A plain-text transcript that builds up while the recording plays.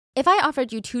If I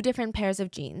offered you 2 different pairs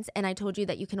of jeans and I told you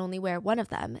that you can only wear one of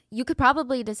them, you could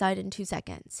probably decide in 2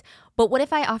 seconds. But what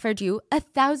if I offered you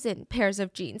 1,000 pairs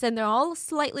of jeans and they're all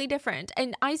slightly different?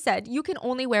 And I said, you can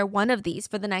only wear one of these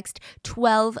for the next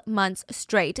 12 months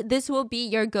straight. This will be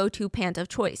your go-to pant of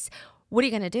choice. What are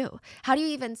you going to do? How do you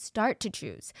even start to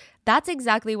choose? That's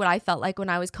exactly what I felt like when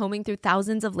I was combing through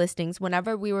thousands of listings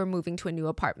whenever we were moving to a new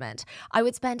apartment. I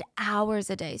would spend hours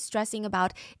a day stressing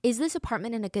about, is this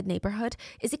apartment in a good neighborhood?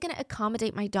 Is it going to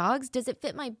accommodate my dogs? Does it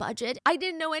fit my budget? I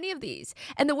didn't know any of these.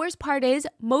 And the worst part is,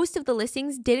 most of the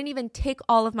listings didn't even tick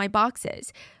all of my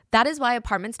boxes. That is why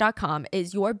Apartments.com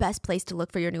is your best place to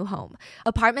look for your new home.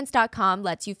 Apartments.com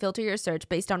lets you filter your search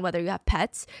based on whether you have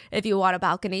pets, if you want a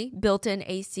balcony, built-in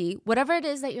AC, whatever it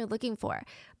is that you're looking for.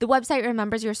 The website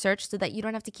remembers your search so that you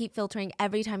don't have to keep filtering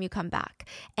every time you come back.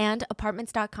 And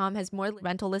Apartments.com has more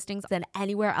rental listings than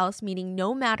anywhere else, meaning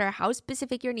no matter how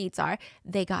specific your needs are,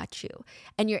 they got you.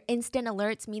 And your instant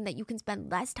alerts mean that you can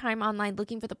spend less time online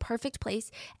looking for the perfect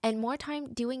place and more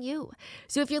time doing you.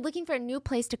 So if you're looking for a new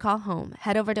place to call home,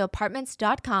 head over to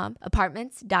Apartments.com,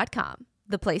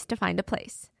 the place to find a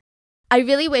place. I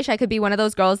really wish I could be one of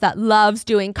those girls that loves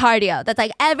doing cardio. That's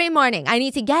like every morning I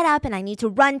need to get up and I need to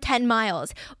run 10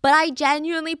 miles. But I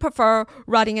genuinely prefer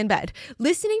running in bed.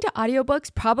 Listening to audiobooks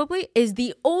probably is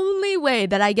the only way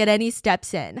that I get any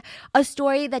steps in. A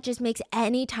story that just makes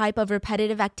any type of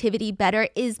repetitive activity better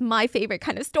is my favorite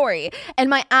kind of story. And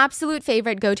my absolute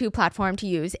favorite go-to platform to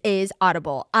use is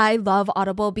Audible. I love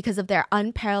Audible because of their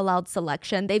unparalleled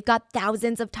selection. They've got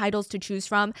thousands of titles to choose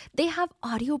from. They have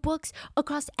audiobooks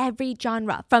across every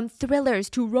genre, from thrillers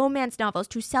to romance novels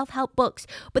to self-help books.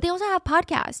 But they also have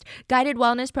podcasts, guided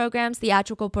wellness programs,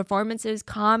 theatrical performances,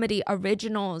 comedy,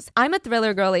 originals. I'm a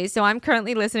thriller girly, so I'm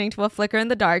currently listening to A Flicker in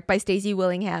the Dark by Stacey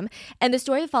Willingham. And the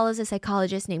story follows a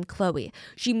psychologist named Chloe.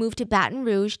 She moved to Baton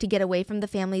Rouge to get away from the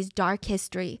family's dark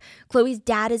history. Chloe's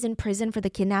dad is in prison for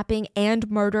the kidnapping and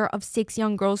murder of 6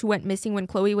 young girls who went missing when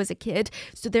Chloe was a kid.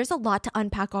 So there's a lot to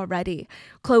unpack already.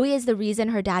 Chloe is the reason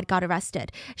her dad got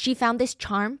arrested. She found this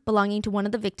charm belonging to one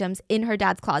of the victims in her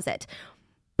dad's closet.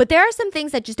 But there are some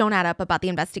things that just don't add up about the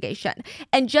investigation.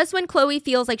 And just when Chloe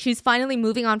feels like she's finally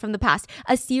moving on from the past,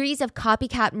 a series of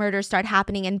copycat murders start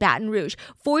happening in Baton Rouge,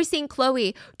 forcing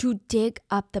Chloe to dig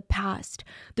up the past.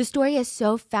 The story is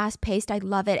so fast-paced, I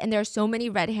love it, and there are so many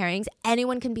red herrings.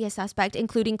 Anyone can be a suspect,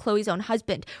 including Chloe's own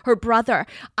husband, her brother.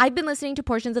 I've been listening to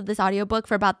portions of this audiobook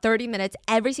for about 30 minutes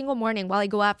every single morning while I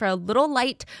go out for a little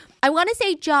light, I want to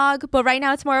say jog, but right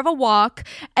now it's more of a walk.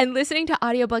 And listening to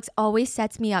audiobooks always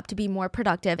sets me up to be more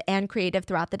productive and creative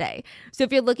throughout the day. So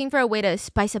if you're looking for a way to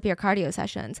spice up your cardio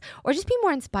sessions or just be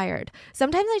more inspired,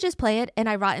 sometimes I just play it and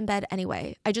I rot in bed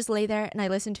anyway. I just lay there and I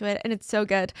listen to it and it's so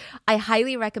good. I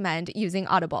highly recommend using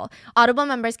Audible. Audible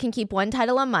members can keep one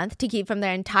title a month to keep from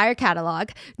their entire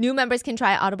catalog. New members can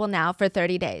try Audible now for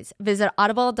 30 days. Visit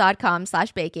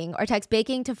audible.com/baking or text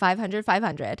baking to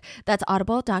 500-500. That's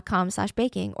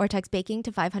audible.com/baking or text baking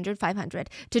to 500-500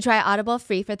 to try Audible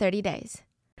free for 30 days.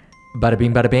 Bada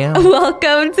bing, bada bam.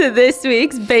 Welcome to this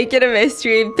week's Bacon a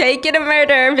Mystery, Bacon a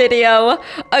Murder video.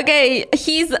 Okay,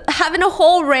 he's having a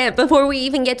whole rant before we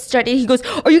even get started. He goes,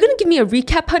 are you going to give me a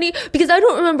recap, honey? Because I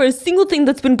don't remember a single thing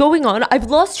that's been going on. I've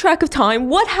lost track of time.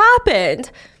 What happened?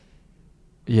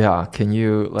 Yeah, can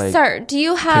you Sir, do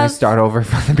you have... Can you start over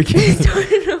from the beginning?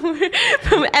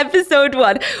 From episode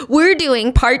 1. We're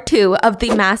doing part 2 of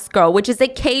The Masked Girl, which is a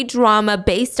K-drama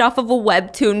based off of a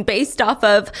webtoon, based off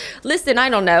of, listen, I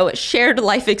don't know, shared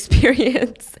life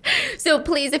experience. So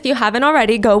please, if you haven't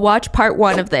already, go watch part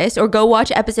 1 of this, or go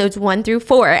watch episodes 1 through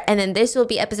 4, and then this will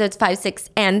be episodes 5, 6,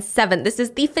 and 7. This is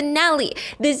the finale.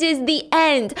 This is the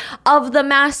end of The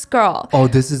Masked Girl. Oh,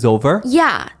 this is over?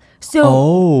 Yeah. So,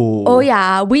 oh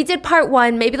yeah, we did part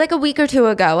 1 maybe like a week or 2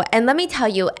 ago. And let me tell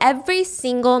you, every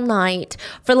single night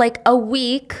for like a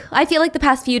week, I feel like the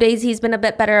past few days he's been a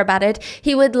bit better about it.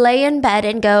 He would lay in bed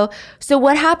and go, so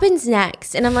what happens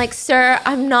next? And I'm like, sir,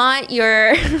 I'm not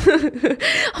your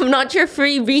I'm not your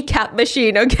free recap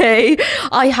machine, okay?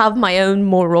 I have my own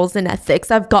morals and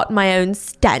ethics. I've got my own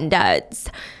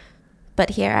standards. But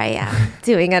here I am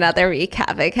doing another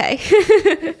recap, okay?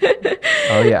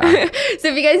 Oh, yeah. So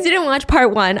if you guys didn't watch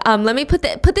part 1, let me put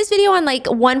this video on like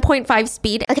 1.5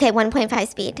 speed. Okay, 1.5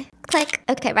 speed. Click.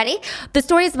 Okay, ready? The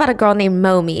story is about a girl named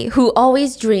Momi who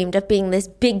always dreamed of being this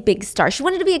big star. She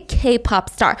wanted to be a K-pop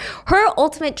star. Her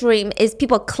ultimate dream is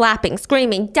people clapping,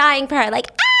 screaming, dying for her,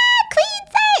 like,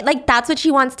 Queen! Like, that's what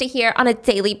she wants to hear on a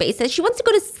daily basis. She wants to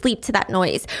go to sleep to that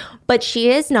noise. But she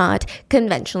is not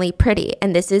conventionally pretty.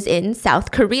 And this is in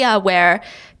South Korea, where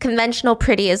conventional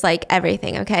pretty is like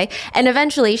everything, okay? And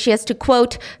eventually she has to,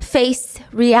 quote, face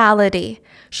reality.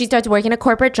 She starts working a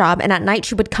corporate job, and at night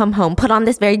she would come home, put on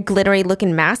this very glittery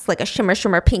looking mask, like a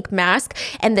shimmer pink mask,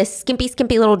 and this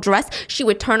skimpy little dress. She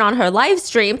would turn on her live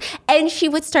stream, and she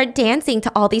would start dancing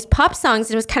to all these pop songs.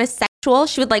 It was kind of sexual.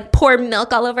 She would like pour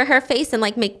milk all over her face and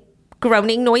like make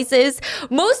groaning noises.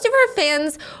 Most of her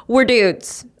fans were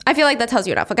dudes. I feel like that tells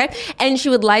you enough, okay? And she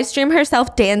would live stream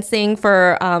herself dancing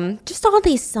for just all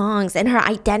these songs, and her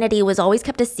identity was always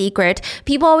kept a secret.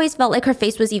 People always felt like her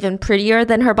face was even prettier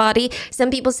than her body.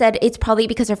 Some people said it's probably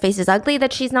because her face is ugly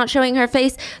that she's not showing her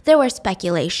face. There were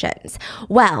speculations.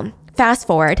 Well, fast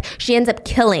forward, she ends up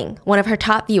killing one of her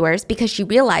top viewers because she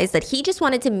realized that he just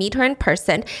wanted to meet her in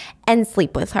person and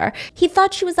sleep with her. He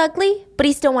thought she was ugly, but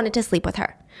he still wanted to sleep with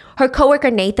her. Her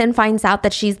coworker Nathan finds out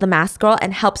that she's the masked girl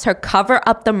and helps her cover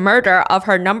up the murder of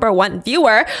her #1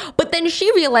 viewer. But then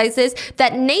she realizes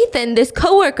that Nathan, this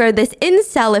coworker, this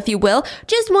incel, if you will,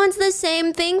 just wants the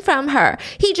same thing from her.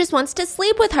 He just wants to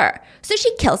sleep with her. So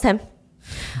she kills him.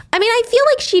 I mean, I feel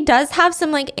like she does have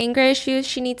some like anger issues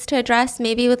she needs to address,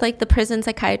 maybe with like the prison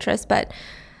psychiatrist, but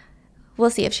we'll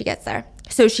see if she gets there.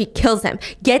 So she kills him,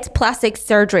 gets plastic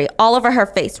surgery all over her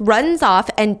face, runs off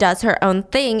and does her own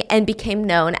thing, and became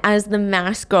known as the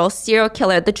Masked Girl serial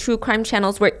killer. The true crime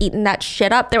channels were eating that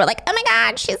shit up. They were like, oh my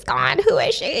God, she's gone. Who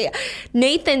is she?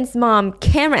 Nathan's mom,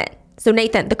 Karen. So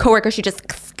Nathan, the coworker,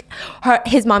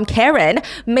 his mom, Karen,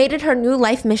 made it her new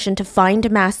life mission to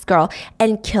find Masked Girl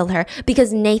and kill her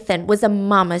because Nathan was a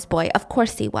mama's boy. Of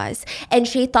course he was. And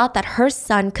she thought that her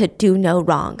son could do no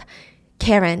wrong.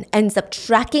 Karen ends up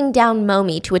tracking down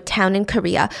Momi to a town in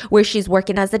Korea where she's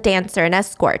working as a dancer and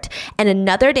escort. And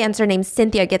another dancer named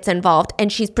Cynthia gets involved,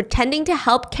 and she's pretending to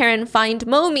help Karen find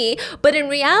Momi. But in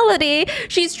reality,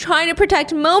 she's trying to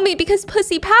protect Momi because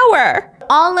pussy power.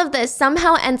 All of this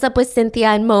somehow ends up with Cynthia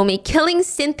and Momi killing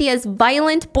Cynthia's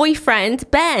violent boyfriend,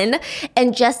 Ben.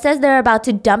 And just as they're about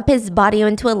to dump his body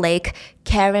into a lake,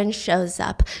 Karen shows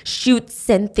up, shoots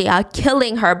Cynthia,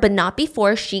 killing her, but not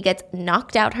before she gets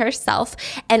knocked out herself.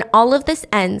 And all of this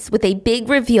ends with a big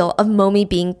reveal of Momi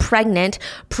being pregnant,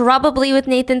 probably with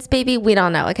Nathan's baby. We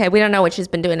don't know, okay? We don't know what she's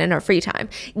been doing in her free time.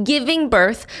 Giving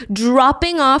birth,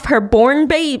 dropping off her born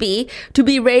baby to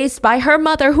be raised by her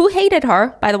mother, who hated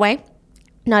her, by the way.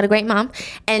 Not a great mom,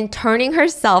 and turning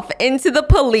herself into the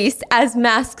police as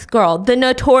Masked Girl, the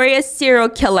notorious serial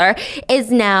killer, is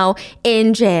now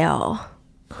in jail.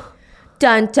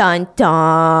 Dun, dun,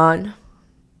 dun.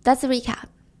 That's a recap.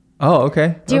 Oh,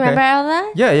 okay. Do you remember all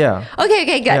that? Yeah. Okay,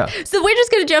 good. Yeah. So we're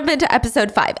just going to jump into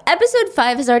episode 5. Episode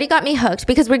 5 has already got me hooked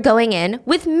because we're going in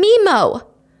with Mimo.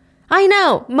 I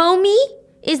know. Momi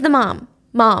is the mom.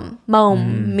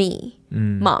 Momi.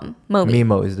 Mom. Momi.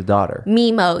 Mimo is the daughter.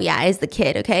 Mimo, yeah, is the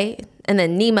kid, okay? And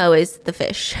then Nemo is the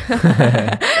fish.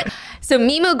 So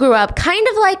Mimo grew up kind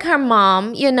of like her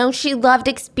mom. You know, she loved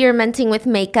experimenting with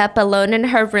makeup alone in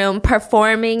her room,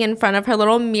 performing in front of her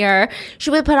little mirror. She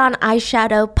would put on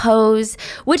eyeshadow, pose,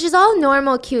 which is all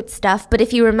normal, cute stuff. But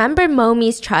if you remember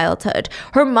Momi's childhood,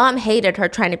 her mom hated her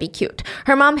trying to be cute.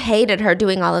 Her mom hated her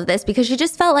doing all of this because she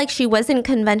just felt like she wasn't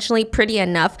conventionally pretty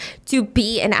enough to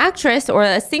be an actress or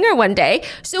a singer one day.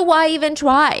 So why even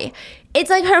try? It's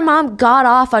like her mom got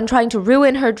off on trying to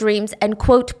ruin her dreams and,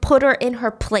 quote, put her in her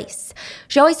place.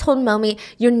 She always told Momi,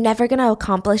 you're never going to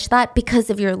accomplish that because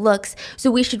of your looks,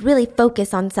 so we should really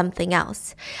focus on something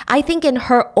else. I think in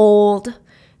her old,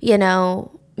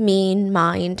 mean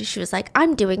mind, she was like,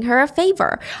 I'm doing her a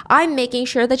favor. I'm making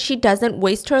sure that she doesn't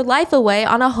waste her life away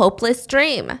on a hopeless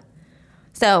dream.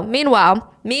 So,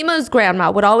 meanwhile, Mimo's grandma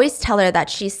would always tell her that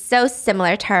she's so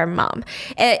similar to her mom.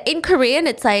 In Korean,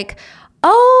 it's like,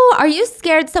 oh, are you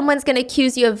scared someone's going to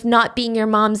accuse you of not being your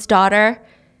mom's daughter?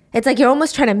 It's like you're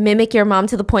almost trying to mimic your mom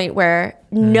to the point where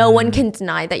no one can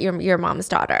deny that you're your mom's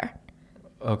daughter.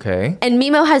 Okay. And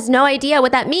Mimo has no idea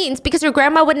what that means because her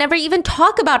grandma would never even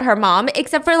talk about her mom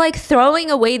except for like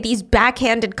throwing away these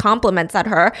backhanded compliments at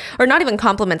her, or not even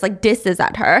compliments, like disses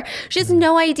at her. She has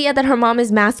no idea that her mom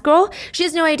is Masked Girl. She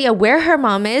has no idea where her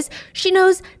mom is. She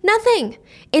knows nothing.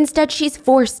 Instead, she's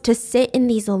forced to sit in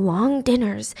these long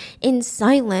dinners in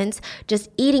silence, just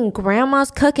eating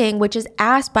grandma's cooking, which is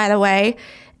ass, by the way.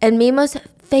 And Mimo's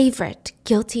favorite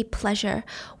guilty pleasure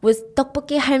was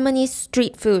tteokbokki 할머니's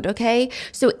street food, okay?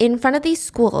 So in front of these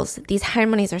schools, these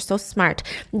할머nis are so smart.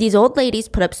 These old ladies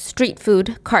put up street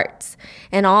food carts,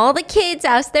 and all the kids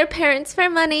ask their parents for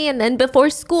money, and then before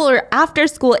school or after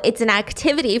school, it's an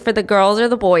activity for the girls or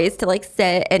the boys to like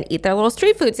sit and eat their little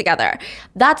street food together.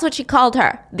 That's what she called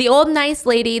her. The old nice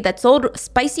lady that sold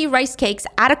spicy rice cakes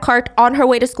at a cart on her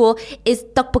way to school is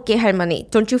tteokbokki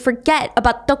할머니. Don't you forget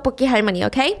about tteokbokki 할머니,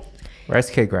 okay? Rice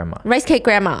cake grandma. Rice cake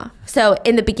grandma. So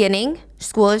in the beginning,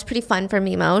 school is pretty fun for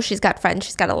Mimo. She's got friends.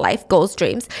 She's got a life, goals,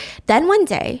 dreams. Then one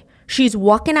day, she's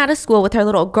walking out of school with her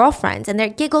little girlfriends and they're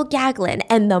giggle-gaggling.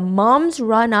 And the moms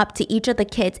run up to each of the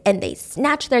kids and they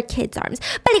snatch their kids' arms.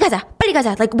 Bali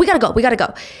gaza. Like, we gotta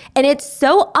go. And it's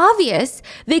so obvious.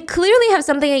 They clearly have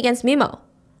something against Mimo.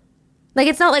 Like,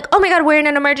 it's not like, oh my God, we're in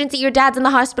an emergency. Your dad's in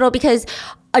the hospital because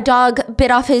a dog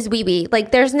bit off his wee-wee.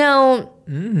 Like, there's no...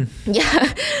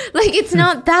 Yeah, like it's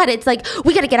not that. It's like,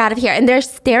 we gotta get out of here. And they're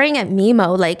staring at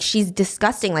Mimo like she's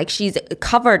disgusting, like she's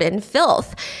covered in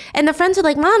filth. And the friends are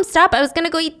like, Mom, stop. I was gonna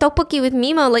go eat tteokbokki with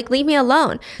Mimo. Like, leave me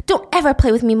alone. Don't ever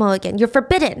play with Mimo again. You're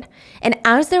forbidden. And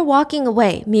as they're walking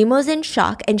away, Mimo's in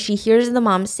shock and she hears the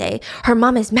mom say, her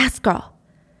mom is Mask Girl.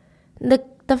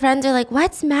 The friends are like,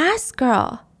 what's Mask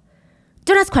Girl?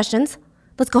 Don't ask questions.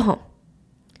 Let's go home.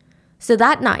 So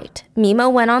that night,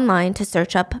 Mimo went online to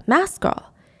search up Mask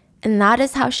Girl, and that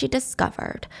is how she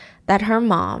discovered that her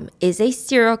mom is a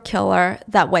serial killer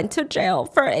that went to jail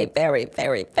for a very,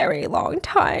 very, very long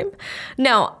time.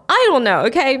 Now, I don't know,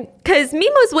 okay? Because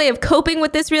Mimo's way of coping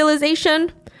with this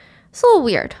realization is a little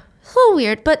weird.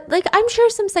 But like, I'm sure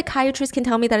some psychiatrists can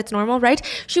tell me that it's normal, right?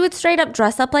 She would straight up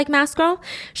dress up like Mask Girl.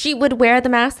 She would wear the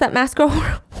mask that Mask Girl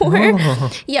wore.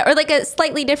 Oh. Yeah, or like a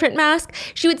slightly different mask.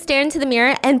 She would stare into the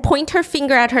mirror and point her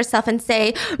finger at herself and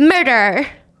say, murder.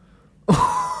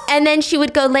 And then she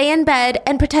would go lay in bed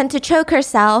and pretend to choke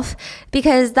herself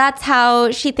because that's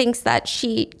how she thinks that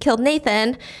she killed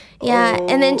Nathan. Yeah,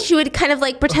 and then she would kind of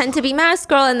like pretend to be Mask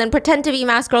Girl and then pretend to be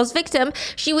Mask Girl's victim.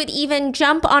 She would even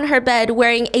jump on her bed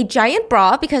wearing a giant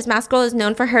bra because Mask Girl is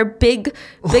known for her big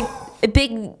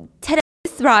titties,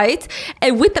 right?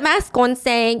 And with the mask on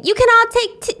saying, you can all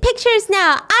take pictures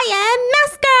now. I am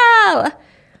Mask Girl.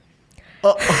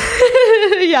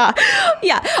 Yeah.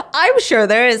 I'm sure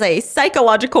there is a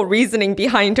psychological reasoning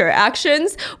behind her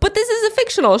actions, but this is a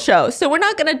fictional show, so we're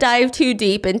not going to dive too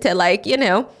deep into like, you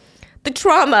know, the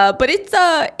trauma, but it's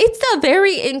a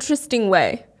very interesting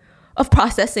way of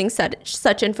processing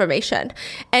such information.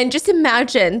 And just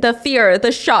imagine the fear,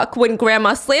 the shock when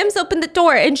grandma slams open the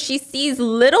door and she sees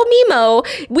little Mimo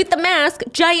with the mask,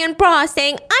 giant bra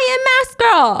saying, I am Mask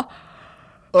Girl.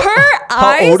 Her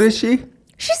eyes. How old is she?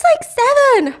 She's like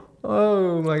 7.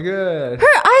 Oh my God.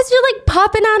 Her eyes are like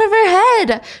popping out of her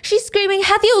head. She's screaming,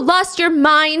 have you lost your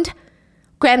mind?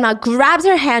 Grandma grabs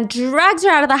her hand, drags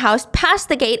her out of the house, past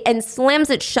the gate, and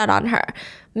slams it shut on her.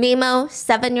 Mimo,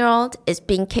 7-year-old, is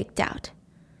being kicked out.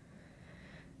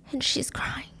 And she's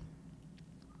crying.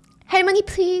 Harmony,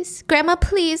 please. Grandma,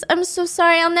 please. I'm so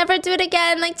sorry. I'll never do it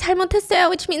again. Like,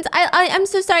 잘못했어요, which means I'm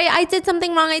so sorry. I did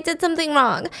something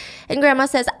wrong. And Grandma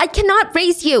says, I cannot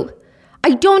raise you.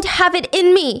 I don't have it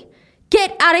in me.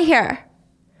 Get out of here.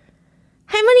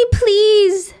 Harmony,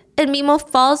 please. And Mimo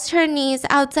falls to her knees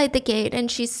outside the gate and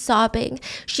she's sobbing.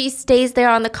 She stays there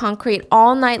on the concrete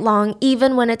all night long,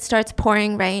 even when it starts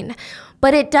pouring rain.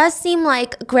 But it does seem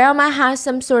like Grandma has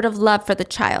some sort of love for the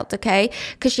child, okay?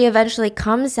 Because she eventually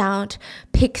comes out,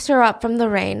 picks her up from the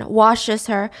rain, washes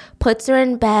her, puts her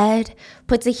in bed,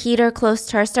 puts a heater close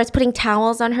to her, starts putting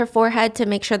towels on her forehead to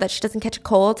make sure that she doesn't catch a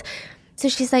cold. So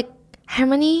she's like,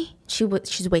 Harmony?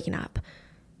 She's waking up.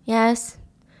 Yes?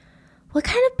 What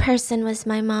kind of person was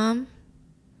my mom?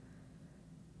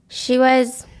 She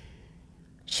was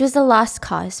a lost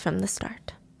cause from the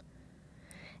start.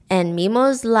 And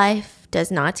Mimo's life does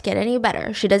not get any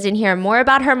better. She doesn't hear more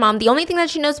about her mom. The only thing that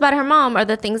she knows about her mom are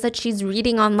the things that she's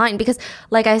reading online because,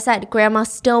 like I said, Grandma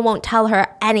still won't tell her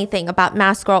anything about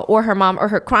Mask Girl or her mom or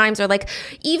her crimes or like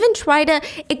even try to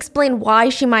explain why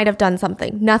she might have done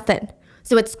something. Nothing.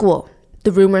 So at school,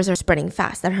 the rumors are spreading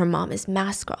fast that her mom is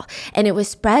Mask Girl. And it was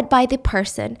spread by the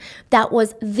person that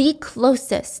was the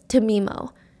closest to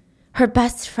Mimo, her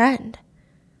best friend.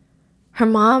 Her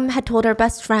mom had told her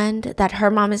best friend that her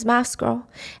mom is Mask Girl.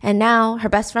 And now her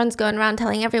best friend's going around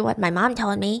telling everyone, my mom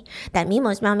told me that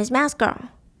Mimo's mom is Mask Girl.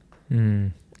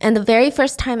 And the very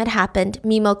first time it happened,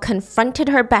 Mimo confronted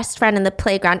her best friend in the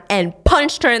playground and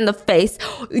punched her in the face,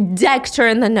 decked her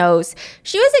in the nose.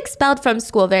 She was expelled from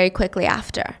school very quickly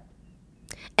after.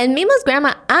 And Mimo's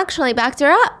grandma actually backed her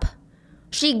up.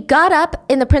 She got up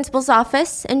in the principal's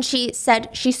office and she said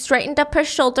she straightened up her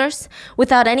shoulders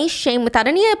without any shame, without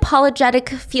any apologetic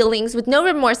feelings, with no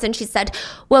remorse. And she said,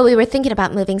 well, we were thinking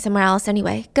about moving somewhere else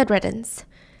anyway. Good riddance.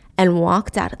 And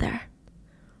walked out of there.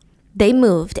 They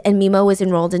moved and Mimo was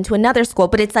enrolled into another school,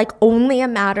 but it's like only a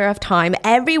matter of time.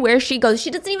 Everywhere she goes, she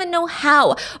doesn't even know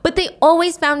how, but they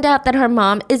always found out that her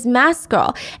mom is Mask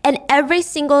Girl. And every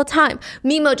single time,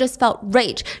 Mimo just felt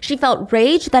rage. She felt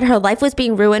rage that her life was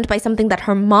being ruined by something that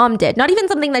her mom did, not even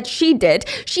something that she did.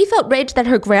 She felt rage that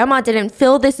her grandma didn't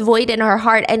fill this void in her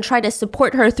heart and try to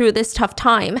support her through this tough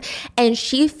time. And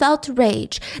she felt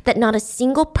rage that not a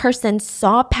single person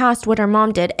saw past what her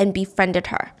mom did and befriended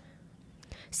her.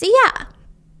 So yeah,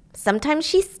 sometimes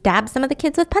she stabs some of the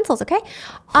kids with pencils, okay?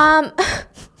 Yeah.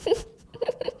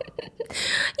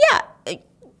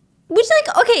 Which,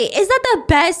 like, okay, is that the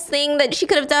best thing that she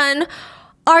could have done?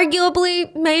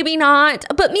 Arguably, maybe not.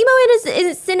 But Mimo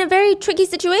is in a very tricky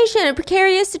situation, a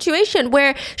precarious situation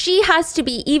where she has to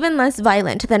be even less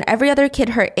violent than every other kid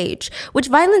her age, which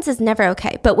violence is never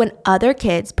okay. But when other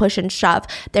kids push and shove,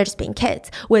 they're just being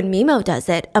kids. When Mimo does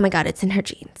it, oh my God, it's in her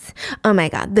genes. Oh my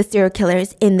God, the serial killer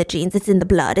is in the genes. It's in the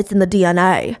blood. It's in the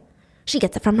DNA. She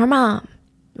gets it from her mom,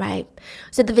 right?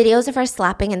 So the videos of her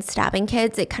slapping and stabbing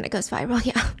kids, it kind of goes viral,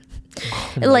 yeah.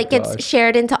 Like it's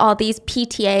shared into all these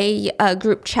PTA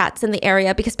group chats in the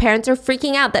area because parents are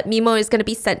freaking out that Mimo is going to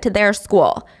be sent to their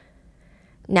school.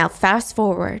 Now fast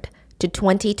forward to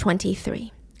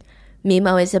 2023.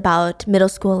 Mimo is about middle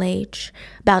school age,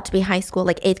 about to be high school,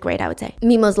 like 8th grade, I would say.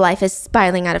 Mimo's life is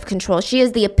spiraling out of control. She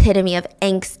is the epitome of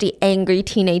angsty, angry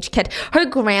teenage kid. Her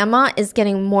grandma is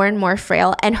getting more and more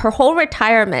frail, and her whole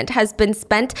retirement has been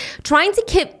spent trying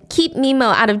to keep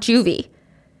Mimo out of juvie.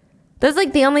 That's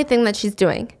like the only thing that she's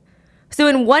doing. So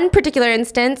in one particular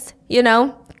instance, you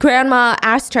know, grandma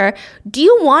asked her, do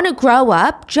you want to grow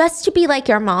up just to be like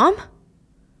your mom?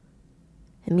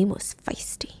 And Mimo's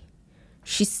feisty.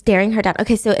 She's staring her down.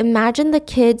 Okay, so imagine the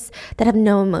kids that have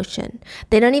no emotion.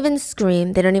 They don't even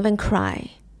scream. They don't even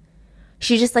cry.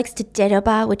 She just likes to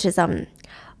dedoba, which is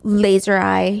laser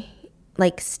eye,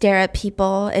 like stare at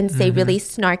people and say really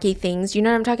snarky things. You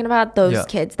know what I'm talking about? Those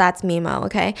kids, that's Mimo,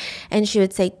 okay? And she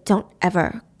would say, don't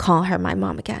ever call her my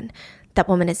mom again. That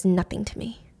woman is nothing to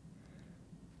me.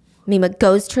 Mimo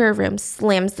goes to her room,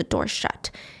 slams the door shut.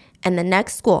 And the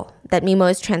next school that Mimo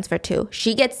is transferred to,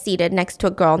 she gets seated next to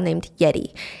a girl named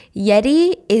Yeti.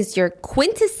 Yeti is your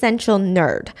quintessential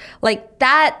nerd. Like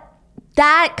that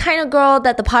kind of girl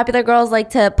that the popular girls like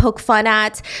to poke fun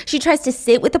at. She tries to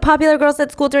sit with the popular girls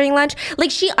at school during lunch. Like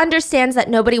she understands that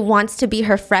nobody wants to be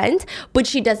her friend, but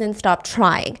she doesn't stop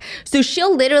trying. So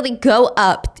she'll literally go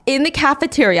up in the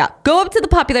cafeteria, go up to the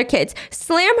popular kids,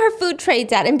 slam her food tray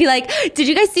down and be like, did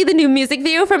you guys see the new music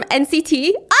video from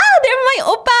NCT? Ah, they're my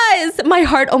oppas. My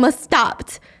heart almost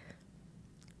stopped.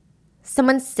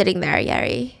 Someone's sitting there,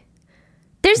 Yeti.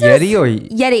 There's Yeti or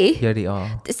Yeti. Yeti,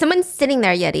 oh. Someone's sitting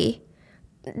there, Yeti.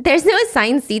 There's no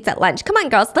assigned seats at lunch. Come on,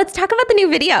 girls. Let's talk about the new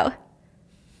video.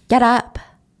 Get up.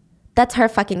 That's her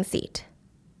fucking seat.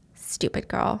 Stupid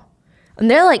girl. And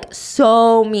they're like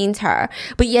so mean to her.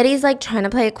 But Yeti's like trying to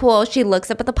play it cool. She looks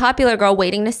up at the popular girl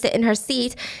waiting to sit in her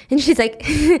seat. And she's like,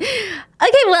 okay,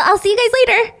 well, I'll see you guys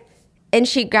later. And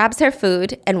she grabs her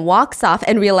food and walks off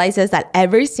and realizes that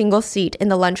every single seat in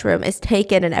the lunchroom is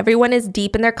taken and everyone is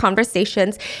deep in their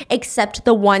conversations except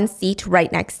the one seat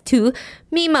right next to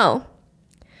Mimo.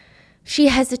 She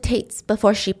hesitates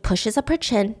before she pushes up her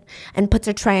chin and puts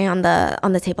her tray on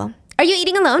the table. Are you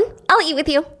eating alone? I'll eat with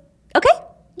you. Okay,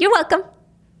 you're welcome.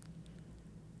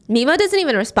 Mimo doesn't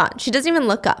even respond. She doesn't even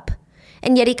look up.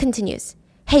 And Yeti continues.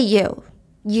 Hey,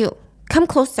 you, come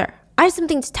closer. I have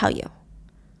something to tell you.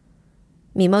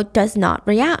 Mimo does not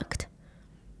react.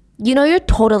 You know you're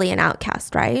totally an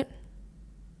outcast, right?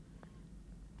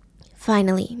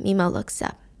 Finally, Mimo looks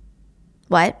up.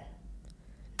 What?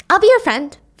 I'll be your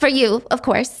friend. For you, of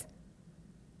course.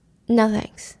 No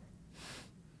thanks.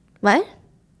 What?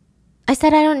 I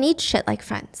said I don't need shit like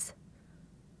friends.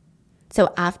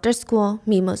 So after school,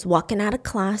 Mimo's walking out of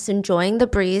class, enjoying the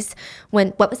breeze, when,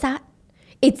 what was that?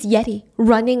 It's Yeti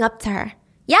running up to her.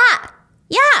 Yeah.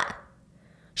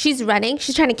 She's running.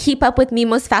 She's trying to keep up with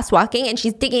Mimo's fast walking, and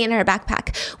she's digging in her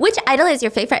backpack. Which idol is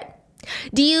your favorite?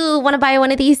 Do you want to buy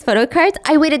one of these photo cards?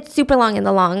 I waited super long in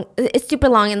the lines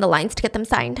to get them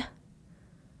signed.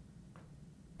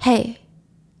 Hey,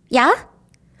 yeah?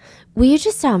 Will you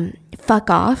just fuck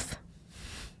off?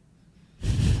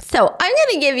 So I'm going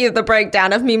to give you the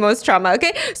breakdown of Mimo's trauma,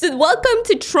 okay? So welcome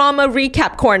to Trauma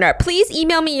Recap Corner. Please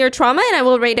email me your trauma and I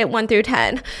will rate it 1 through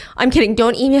 10. I'm kidding.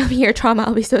 Don't email me your trauma.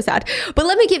 I'll be so sad. But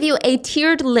let me give you a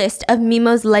tiered list of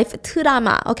Mimo's life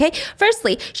trauma, okay?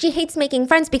 Firstly, she hates making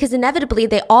friends because inevitably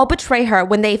they all betray her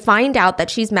when they find out that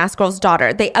she's Mask Girl's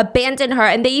daughter. They abandon her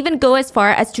and they even go as far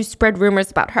as to spread rumors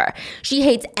about her. She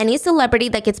hates any celebrity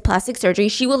that gets plastic surgery.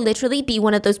 She will literally be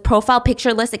one of those profile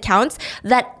pictureless accounts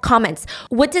that comments,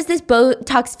 "What does this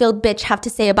Botox-filled bitch have to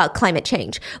say about climate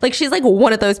change?" Like, she's like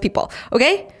one of those people,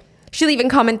 okay? She'll even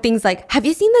comment things like, "Have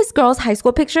you seen this girl's high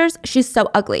school pictures? She's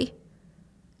so ugly."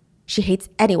 She hates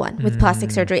anyone with plastic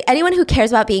surgery. Anyone who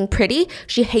cares about being pretty,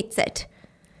 she hates it.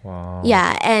 Wow.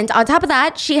 Yeah, and on top of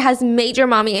that, she has major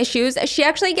mommy issues. She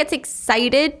actually gets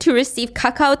excited to receive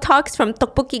Kakao Talks from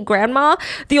Tteokbokki Grandma,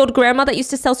 the old grandma that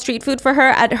used to sell street food for her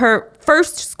at her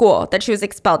first school that she was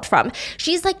expelled from.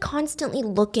 She's like constantly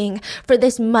looking for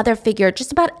this mother figure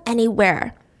just about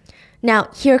anywhere. Now,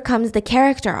 here comes the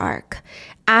character arc.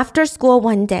 After school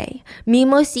one day,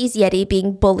 Mimo sees Yeri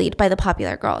being bullied by the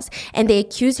popular girls, and they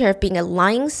accuse her of being a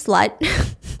lying slut.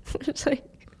 It's like,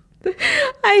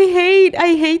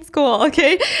 I hate school,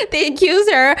 okay? They accuse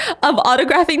her of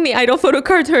autographing the idol photo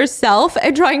cards herself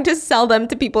and trying to sell them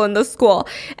to people in the school.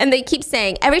 And they keep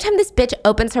saying, every time this bitch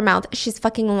opens her mouth, she's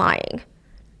fucking lying.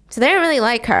 So they don't really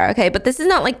like her, okay? But this is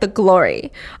not like the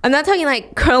glory. I'm not talking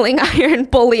like curling iron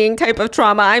bullying type of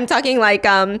trauma. I'm talking like,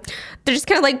 they're just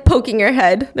kind of like poking your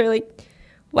head. They're like,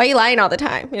 "Why are you lying all the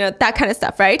time?" You know, that kind of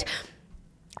stuff, right?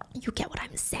 You get what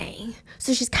I'm saying.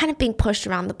 So she's kind of being pushed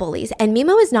around the bullies, and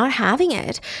Mimo is not having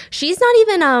it. She's not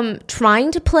even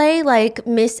trying to play like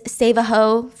Miss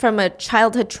Save-A-Ho from a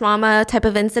childhood trauma type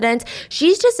of incident.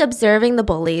 She's just observing the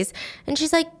bullies, and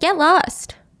she's like, "Get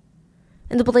lost."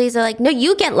 And the bullies are like, "No,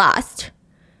 you get lost.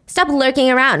 Stop lurking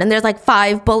around." And there's like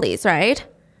 5 bullies, right?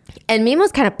 And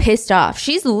Mimo's kind of pissed off.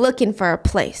 She's looking for a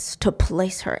place to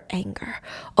place her anger.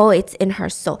 Oh, it's in her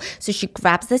soul. So she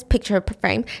grabs this picture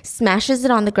frame, smashes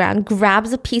it on the ground,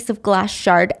 grabs a piece of glass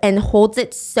shard, and holds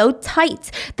it so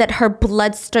tight that her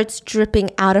blood starts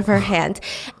dripping out of her hand.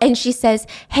 And she says,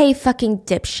 "Hey, fucking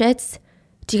dipshits,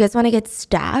 do you guys want to get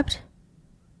stabbed?"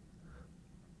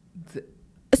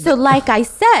 So like I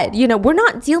said, you know, we're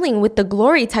not dealing with the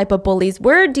glory type of bullies.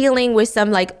 We're dealing with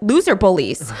some like loser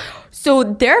bullies. So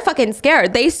they're fucking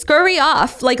scared. They scurry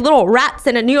off like little rats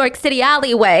in a New York City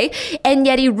alleyway. And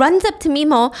Yeri runs up to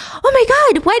Mimo. "Oh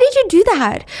my God, why did you do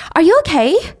that? Are you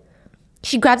okay?"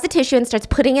 She grabs a tissue and starts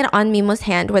putting it on Mimo's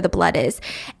hand where the blood is.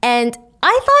 And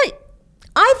I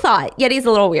thought Yeri's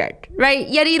a little weird, right?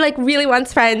 Yeri like really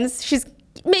wants friends.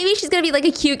 Maybe she's going to be like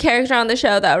a cute character on the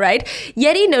show though, right?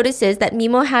 Yeri notices that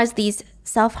Mimo has these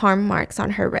self-harm marks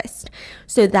on her wrist.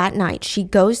 So that night she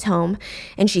goes home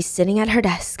and she's sitting at her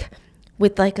desk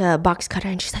with like a box cutter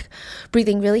and she's like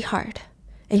breathing really hard.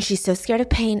 And she's so scared of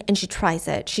pain and she tries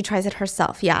it. She tries it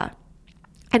herself, yeah.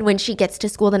 And when she gets to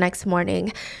school the next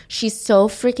morning, she's so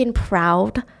freaking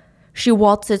proud. She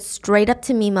waltzes straight up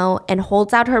to Mimo and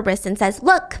holds out her wrist and says,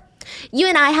 "Look, you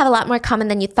and I have a lot more common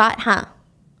than you thought, huh?"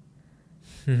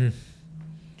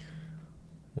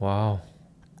 Wow.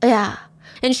 Yeah.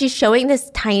 And she's showing this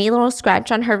tiny little scratch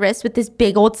on her wrist with this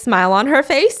big old smile on her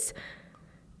face.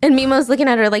 And Mimo's looking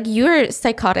at her like, "You're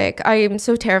psychotic. I am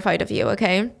so terrified of you,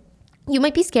 okay? You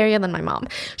might be scarier than my mom."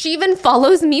 She even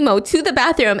follows Mimo to the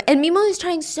bathroom. And Mimo is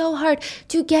trying so hard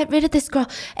to get rid of this girl.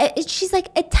 She's like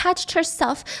attached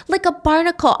herself like a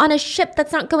barnacle on a ship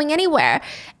that's not going anywhere.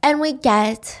 And we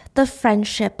get the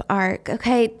friendship arc,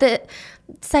 okay?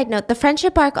 Side note, the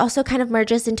friendship arc also kind of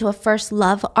merges into a first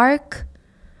love arc.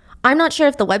 I'm not sure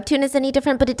if the webtoon is any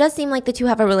different, but it does seem like the two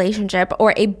have a relationship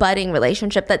or a budding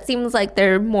relationship that seems like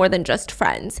they're more than just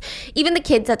friends. Even the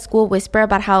kids at school whisper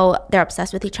about how they're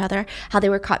obsessed with each other, how they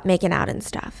were caught making out and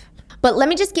stuff. But let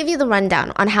me just give you the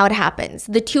rundown on how it happens.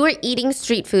 The two are eating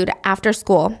street food after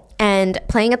school and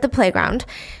playing at the playground,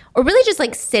 or really just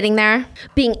like sitting there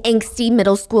being angsty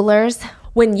middle schoolers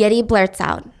when Yeri blurts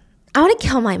out, "I want to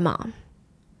kill my mom."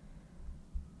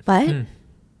 What?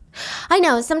 I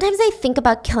know, sometimes I think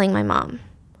about killing my mom.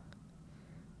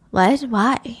 What?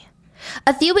 Why?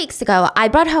 A few weeks ago, I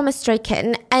brought home a stray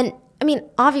kitten, and I mean,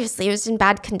 obviously it was in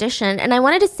bad condition, and I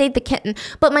wanted to save the kitten,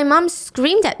 but my mom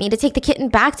screamed at me to take the kitten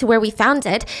back to where we found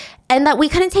it, and that we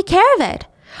couldn't take care of it.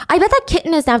 I bet that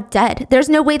kitten is now dead. There's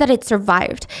no way that it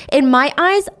survived. In my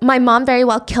eyes, my mom very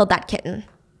well killed that kitten.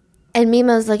 And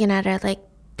Mimo's looking at her like,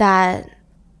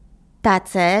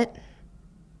 that's it?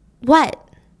 What?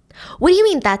 What do you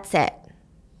mean that's it?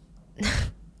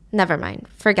 Never mind.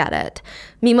 Forget it.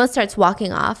 Mimo starts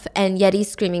walking off and Yeri's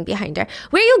screaming behind her,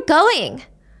 "Where are you going?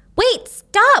 Wait,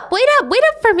 stop. Wait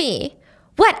up for me.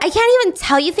 What? I can't even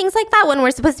tell you things like that when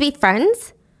we're supposed to be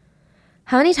friends?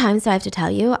 How many times do I have to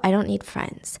tell you I don't need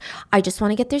friends? I just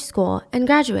want to get through school and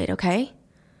graduate, okay?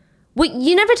 Wait,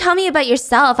 you never tell me about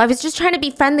yourself. I was just trying to be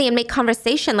friendly and make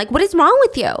conversation. Like, what is wrong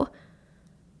with you?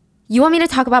 You want me to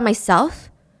talk about myself?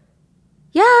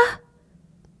 Yeah.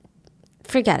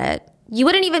 Forget it. You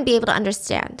wouldn't even be able to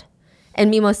understand. And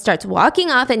Mimo starts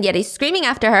walking off and Yeti's screaming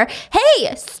after her,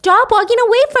 hey, stop walking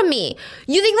away from me.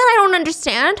 You think that I don't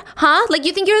understand? Huh? Like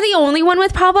you think you're the only one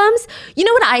with problems? You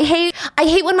know what I hate? I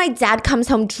hate when my dad comes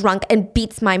home drunk and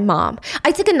beats my mom.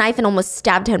 I took a knife and almost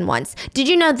stabbed him once. Did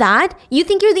you know that? You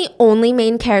think you're the only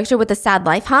main character with a sad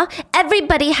life, huh?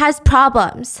 Everybody has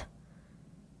problems.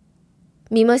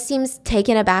 Mimo seems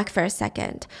taken aback for a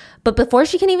second, but before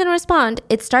she can even respond,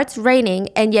 it starts raining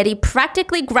and Yeti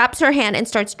practically grabs her hand and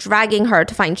starts dragging her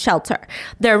to find shelter.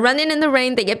 They're running in the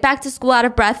rain, they get back to school out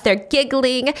of breath, they're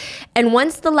giggling, and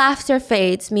once the laughter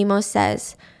fades, Mimo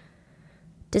says,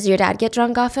 does your dad get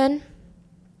drunk often?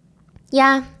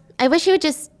 Yeah, I wish he would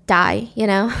just die, you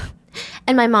know?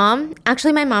 And my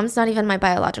mom's not even my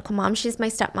biological mom, she's my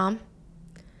stepmom.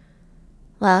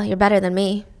 Well, you're better than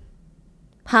me.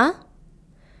 Huh?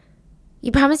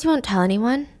 You promise you won't tell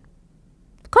anyone?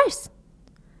 Of course.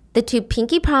 The two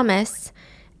pinky promise,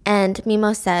 and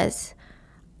Mimo says,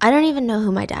 I don't even know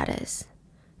who my dad is.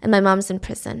 And my mom's in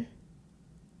prison.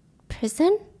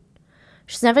 Prison?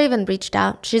 She's never even reached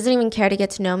out. She doesn't even care to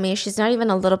get to know me. She's not even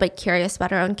a little bit curious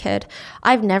about her own kid.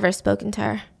 I've never spoken to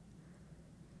her.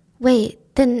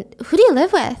 Wait, then who do you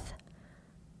live with?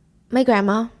 My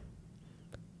grandma.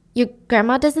 Your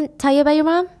grandma doesn't tell you about your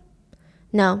mom?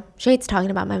 No, she hates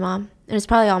talking about my mom. And it's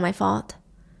probably all my fault.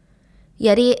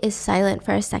 Yeti is silent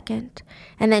for a second.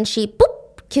 And then she,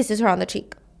 boop, kisses her on the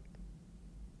cheek.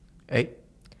 Hey.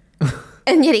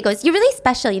 And Yeti goes, you're really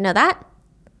special, you know that?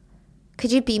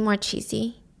 Could you be more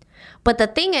cheesy? But the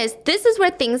thing is, this is where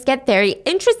things get very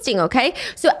interesting, okay?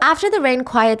 So after the rain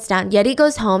quiets down, Yeti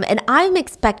goes home, and I'm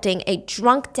expecting a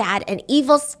drunk dad, an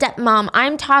evil stepmom.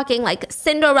 I'm talking like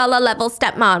Cinderella level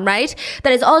stepmom, right?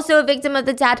 That is also a victim of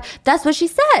the dad. That's what she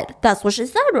said. That's what she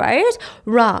said, right?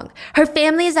 Wrong. Her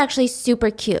family is actually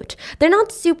super cute. They're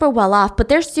not super well off, but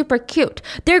they're super cute.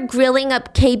 They're grilling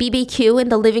up KBBQ in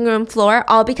the living room floor,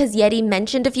 all because Yeti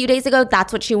mentioned a few days ago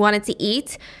that's what she wanted to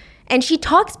eat. And she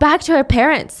talks back to her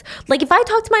parents. Like if I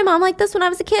talked to my mom like this when I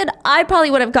was a kid, I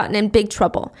probably would have gotten in big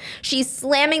trouble. She's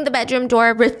slamming the bedroom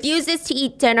door, refuses to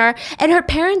eat dinner, and her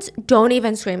parents don't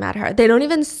even scream at her. They don't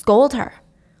even scold her.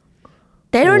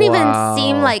 They don't even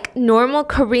seem like normal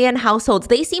Korean households.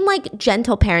 They seem like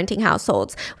gentle parenting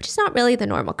households, which is not really the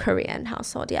normal Korean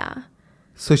household, yeah.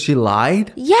 So she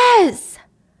lied? Yes.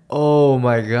 Oh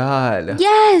my God.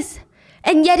 Yes.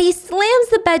 And Yeti slams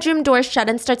the bedroom door shut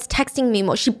and starts texting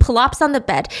Mimo. She plops on the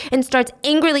bed and starts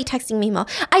angrily texting Mimo.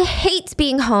 I hate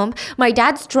being home. My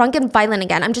dad's drunk and violent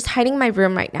again. I'm just hiding in my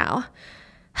room right now.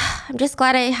 I'm just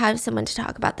glad I have someone to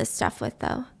talk about this stuff with,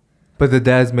 though. But the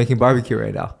dad's making barbecue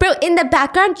right now. Bro, in the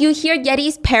background, you hear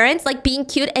Yeti's parents like being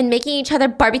cute and making each other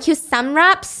barbecue sam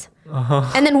wraps.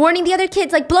 Uh-huh. And then warning the other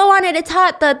kids, like, blow on it, it's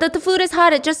hot. The food is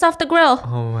hot, it's just off the grill.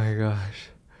 Oh my gosh.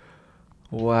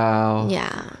 Wow.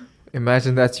 Yeah.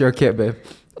 Imagine that's your kid, babe.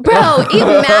 Bro,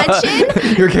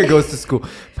 imagine. Your kid goes to school.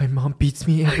 My mom beats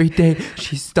me every day.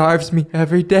 She starves me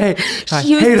every day. She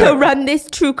used to run this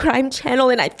true crime channel,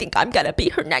 and I think I'm gonna be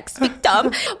her next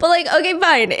victim. But like, okay,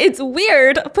 fine. It's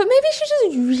weird, but maybe she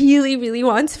just really, really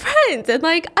wants friends. And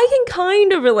like, I can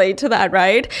kind of relate to that,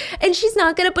 right? And she's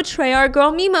not gonna betray our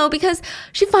girl Mimo because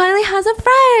she finally has a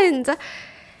friend.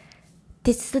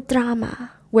 This is the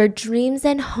drama where dreams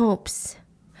and hopes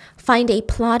find a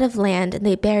plot of land and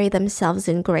they bury themselves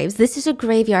in graves. This is a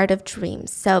graveyard of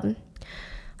dreams. So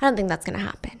I don't think that's going to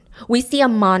happen. We see a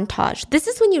montage. This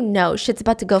is when you know shit's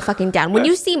about to go fucking down. When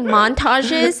you see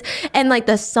montages and like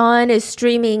the sun is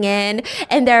streaming in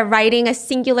and they're riding a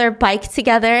singular bike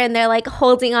together and they're like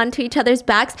holding on to each other's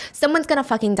backs, someone's gonna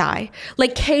fucking die.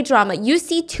 Like K-drama, you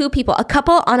see two people, a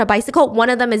couple on a bicycle, one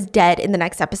of them is dead in the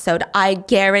next episode. I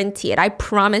guarantee it. I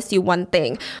promise you one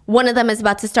thing. One of them is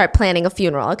about to start planning a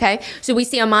funeral, okay? So we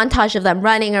see a montage of them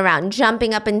running around,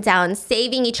 jumping up and down,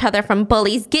 saving each other from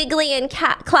bullies, giggling in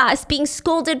class, being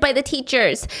scolded by the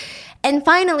teachers. And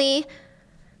finally,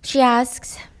 she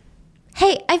asks,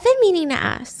 hey, I've been meaning to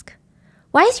ask,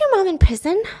 why is your mom in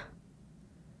prison?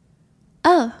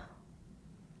 Oh,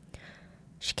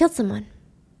 she killed someone.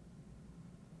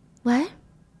 What?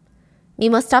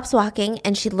 Mimo stops walking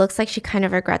and she looks like she kind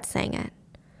of regrets saying it.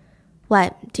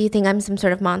 What, do you think I'm some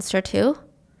sort of monster too?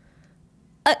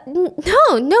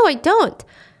 No, I don't.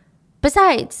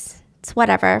 Besides, It's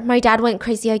whatever. My dad went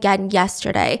crazy again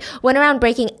yesterday. Went around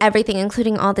breaking everything,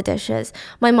 including all the dishes.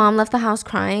 My mom left the house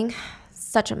crying.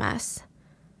 Such a mess.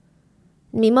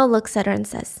 Mimo looks at her and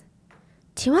says,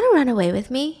 do you want to run away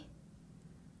with me?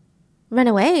 Run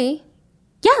away?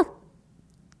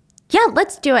 Yeah,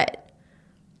 let's do it.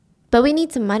 But we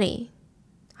need some money.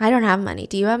 I don't have money.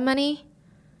 Do you have money?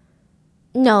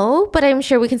 No, but I'm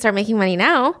sure we can start making money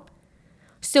now.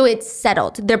 So it's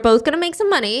settled. They're both going to make some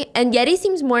money, and Yeti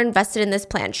seems more invested in this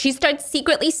plan. She starts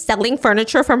secretly selling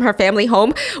furniture from her family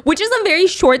home, which is a very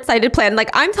short-sighted plan. Like,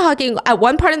 I'm talking, at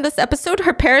one part in this episode,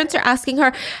 her parents are asking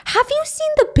her, have you seen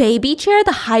the baby chair,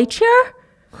 the high chair?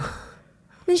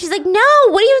 And she's like, no,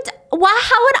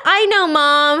 how would I know,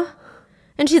 Mom?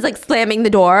 And she's like slamming the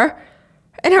door.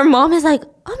 And her mom is like,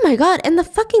 oh my God, and the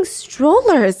fucking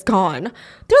stroller is gone.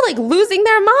 They're like losing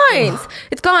their minds.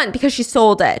 It's gone because she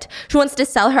sold it. She wants to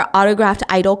sell her autographed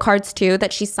idol cards too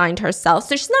that she signed herself.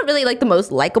 So she's not really like the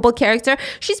most likable character.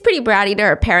 She's pretty bratty to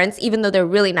her parents, even though they're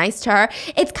really nice to her.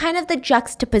 It's kind of the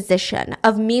juxtaposition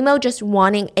of Mimo just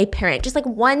wanting a parent, just like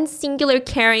one singular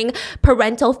caring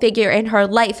parental figure in her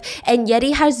life. And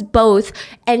Yeti has both,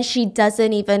 and she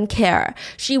doesn't even care.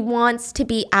 She wants to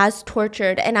be as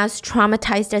tortured and as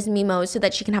traumatized as Mimo so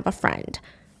that she can have a friend.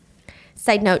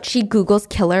 Side note, she Googles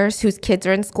killers whose kids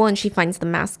are in school and she finds the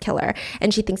mass killer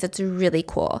and she thinks it's really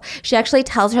cool. She actually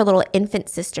tells her little infant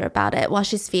sister about it while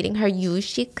she's feeding her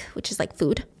yushik, which is like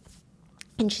food.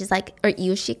 And she's like, or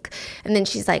yushik. And then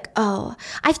she's like, oh,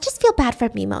 I just feel bad for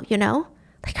Mimo, you know?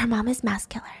 Like her mom is mass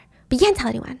killer. But you can't tell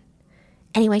anyone.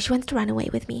 Anyway, she wants to run away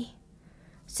with me.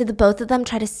 So the both of them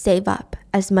try to save up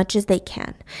as much as they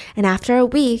can. And after a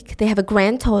week, they have a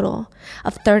grand total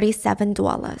of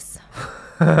 $37.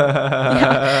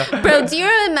 Yeah. Bro, do you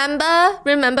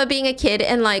remember being a kid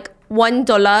and like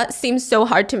 $1 seems so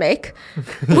hard to make?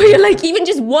 Where you're like, even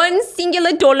just one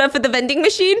singular dollar for the vending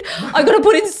machine, I gotta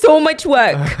put in so much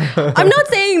work. I'm not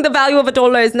saying the value of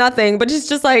 $1 is nothing, but it's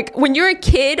just like when you're a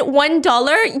kid,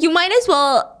 $1, you might as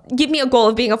well give me a goal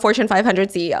of being a Fortune 500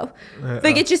 CEO. Yeah.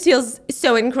 Like it just feels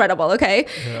so incredible, okay?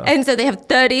 Yeah. And so they have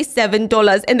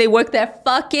 $37 and they work their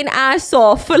fucking ass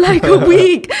off for like a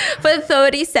week for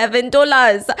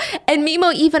 $37. And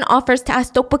Mimo even offers to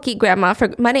ask Tteokbokki grandma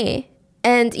for money.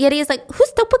 And Yeti is like,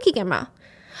 who's Tteokbokki grandma?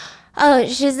 Oh,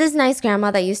 she's this nice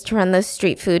grandma that used to run the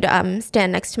street food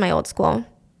stand next to my old school.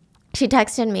 She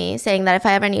texted me saying that if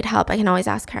I ever need help, I can always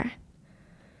ask her.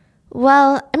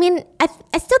 Well, I mean,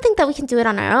 I still think that we can do it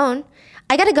on our own.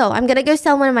 I gotta go. I'm gonna go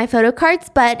sell one of my photo cards,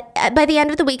 but by the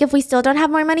end of the week, if we still don't have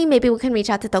more money, maybe we can reach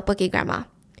out to Tteokbokki grandma.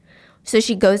 So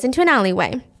she goes into an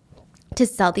alleyway to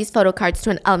sell these photo cards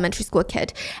to an elementary school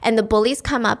kid. And the bullies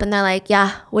come up and they're like,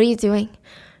 yeah, what are you doing?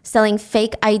 Selling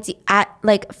fake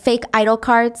idol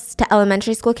cards to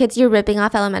elementary school kids? You're ripping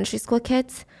off elementary school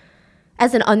kids?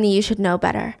 As an onni, you should know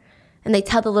better. And they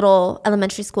tell the little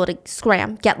elementary school to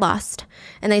scram, get lost.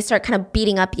 And they start kind of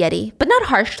beating up Yeti, but not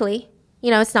harshly.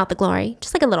 You know, it's not the glory.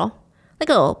 Just like a little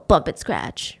bump and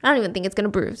scratch. I don't even think it's going to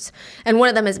bruise. And one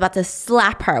of them is about to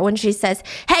slap her when she says,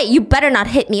 hey, you better not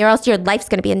hit me or else your life's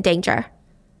going to be in danger.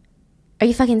 Are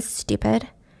you fucking stupid?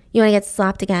 You want to get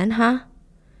slapped again, huh?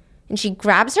 And she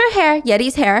grabs her hair,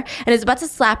 Yeti's hair, and is about to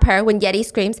slap her when Yeti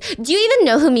screams, do you even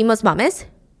know who Mimo's mom is?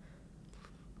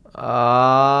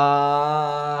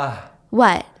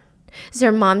 What? Is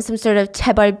her mom some sort of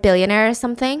Tebar billionaire or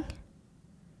something?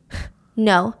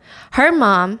 No. Her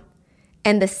mom,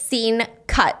 and the scene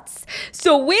cuts.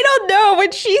 So we don't know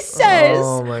what she says.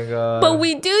 Oh my God. But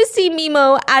we do see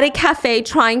Mimo at a cafe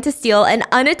trying to steal an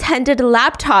unattended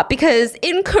laptop because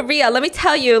in Korea, let me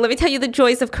tell you the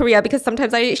joys of Korea because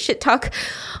sometimes I shit talk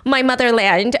my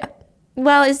motherland.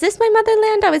 Well, is this my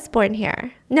motherland? I was born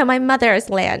here. No, my mother's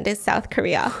land is South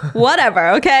Korea. Whatever,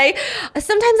 okay?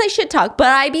 Sometimes I should talk, but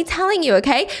I be telling you,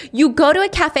 okay? You go to a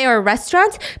cafe or a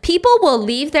restaurant, people will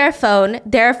leave their phone,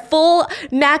 their full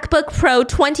MacBook Pro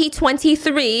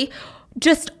 2023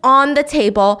 just on the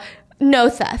table. No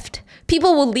theft.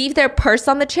 People will leave their purse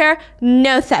on the chair.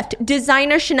 No theft.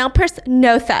 Designer Chanel purse.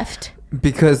 No theft.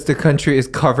 Because the country is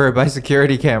covered by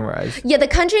security cameras. Yeah, the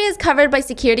country is covered by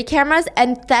security cameras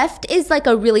and theft is like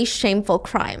a really shameful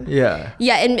crime. Yeah.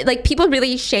 Yeah, and like people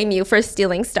really shame you for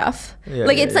stealing stuff. Yeah,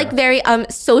 like it's like very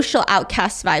social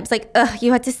outcast vibes. Like, ugh,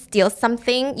 you had to steal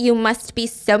something. You must be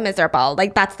so miserable.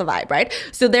 Like that's the vibe, right?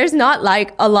 So there's not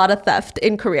like a lot of theft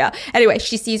in Korea. Anyway,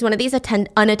 she sees one of these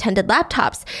unattended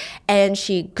laptops and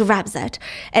she grabs it.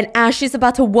 And as she's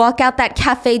about to walk out that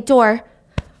cafe door,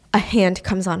 a hand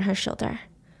comes on her shoulder.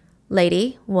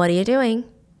 Lady, what are you doing?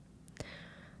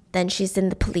 Then she's in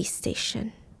the police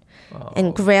station.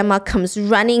 And Grandma comes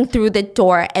running through the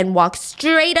door and walks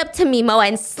straight up to Mimo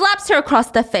and slaps her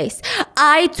across the face.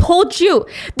 I told you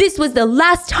this was the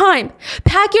last time.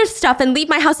 Pack your stuff and leave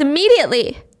my house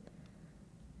immediately.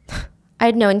 I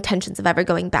had no intentions of ever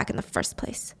going back in the first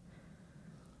place.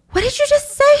 What did you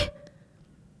just say?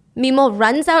 Mimo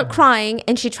runs out crying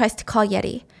and she tries to call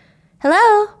Yeti.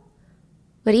 Hello?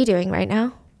 What are you doing right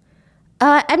now?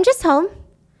 I'm just home.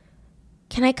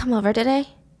 Can I come over today?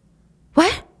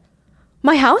 What?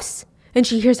 My house? And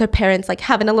she hears her parents like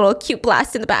having a little cute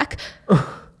blast in the back.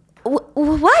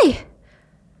 Why?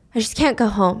 I just can't go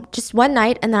home. Just one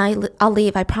night and then I'll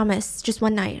leave, I promise. Just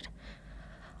one night.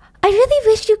 I really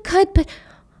wish you could, but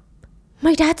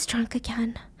my dad's drunk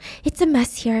again. It's a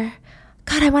mess here.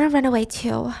 God, I want to run away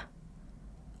too.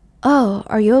 Oh,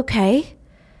 are you okay?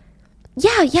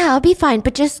 Yeah, I'll be fine,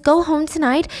 but just go home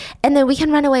tonight and then we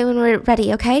can run away when we're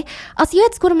ready, okay? I'll see you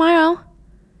at school tomorrow.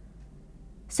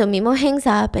 So Mimo hangs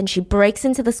up and she breaks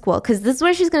into the school because this is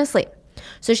where she's going to sleep.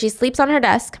 So she sleeps on her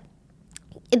desk.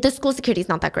 The school security is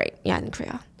not that great, in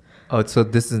Korea. Oh, so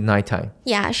this is nighttime.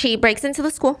 Yeah, she breaks into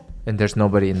the school. And there's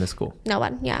nobody in the school. No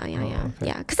one. Yeah. Okay.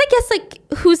 Yeah, because I guess,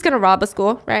 like, who's going to rob a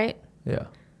school, right? Yeah.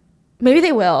 Maybe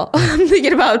they will. I'm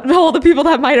thinking about all the people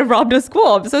that might have robbed a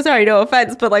school. I'm so sorry, no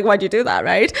offense, but like, why'd you do that,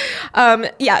 right?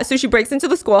 So she breaks into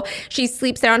the school. She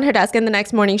sleeps there on her desk, and the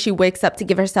next morning she wakes up to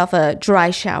give herself a dry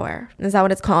shower. Is that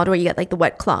what it's called? Where you get like the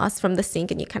wet cloths from the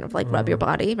sink and you kind of like rub your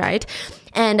body, right?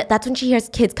 And that's when she hears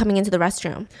kids coming into the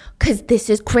restroom. Because this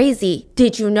is crazy.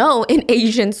 Did you know in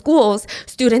Asian schools,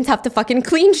 students have to fucking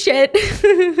clean shit?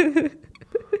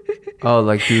 Oh,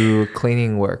 like do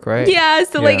cleaning work, right? Yeah,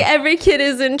 so like every kid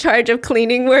is in charge of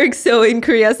cleaning work. So in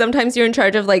Korea, sometimes you're in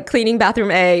charge of like cleaning bathroom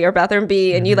A or bathroom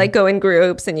B and you like go in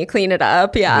groups and you clean it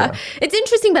up. Yeah. It's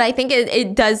interesting, but I think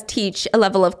it does teach a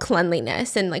level of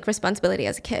cleanliness and like responsibility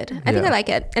as a kid. I think I like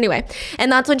it. Anyway,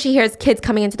 and that's when she hears kids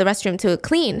coming into the restroom to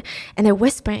clean and they're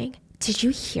whispering, "Did you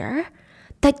hear?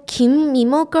 That Kim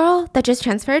Mimo girl that just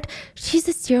transferred, she's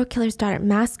a serial killer's daughter,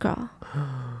 Mask Girl."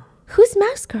 Who's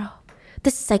Mask Girl? The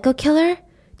psycho killer?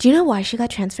 Do you know why she got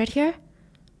transferred here?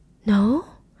 No?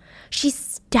 She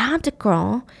stabbed a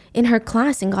girl in her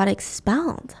class and got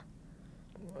expelled.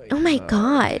 Oh my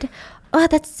God. Oh,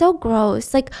 that's so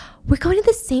gross. Like, we're going to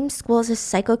the same school as a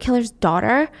psycho killer's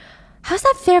daughter? How's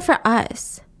that fair for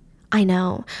us? I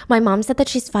know. My mom said that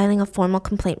she's filing a formal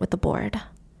complaint with the board.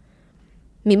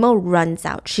 Mimo runs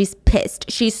out. She's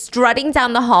pissed. She's strutting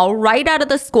down the hall right out of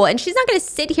the school, and she's not going to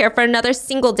sit here for another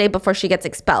single day before she gets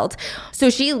expelled.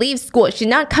 So she leaves school. She's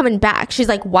not coming back. She's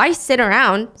like, why sit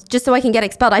around just so I can get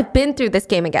expelled? I've been through this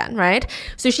game again, right?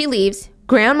 So she leaves.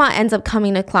 Grandma ends up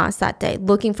coming to class that day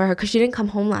looking for her because she didn't come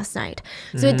home last night.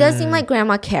 So it does seem like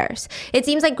Grandma cares. It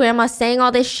seems like Grandma's saying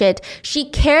all this shit. She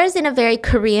cares in a very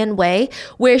Korean way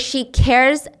where she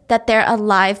cares that they're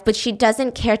alive, but she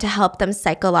doesn't care to help them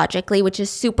psychologically, which is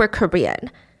super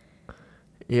Korean.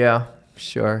 Yeah,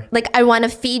 sure. Like, I want to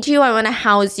feed you. I want to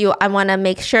house you. I want to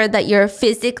make sure that you're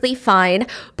physically fine,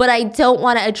 but I don't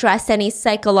want to address any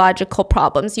psychological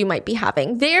problems you might be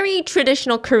having. Very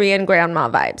traditional Korean grandma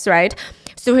vibes, right?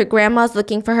 So her grandma's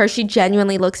looking for her. She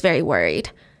genuinely looks very worried.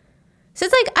 So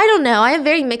it's like, I don't know. I have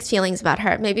very mixed feelings about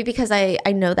her. Maybe because I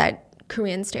know that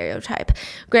Korean stereotype.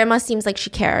 Grandma seems like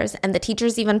she cares. And the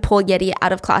teachers even pull Yeti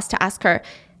out of class to ask her,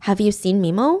 have you seen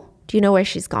Mimo? Do you know where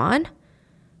she's gone?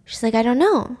 She's like, I don't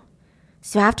know.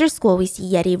 So after school, we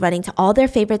see Yeti running to all their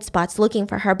favorite spots looking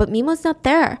for her, but Mimo's not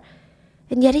there.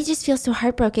 And Yeti just feels so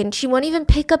heartbroken. She won't even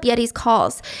pick up Yeti's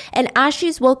calls. And as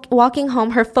she's walking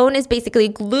home, her phone is basically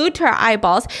glued to her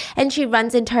eyeballs, and she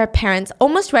runs into her parents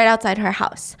almost right outside her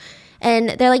house.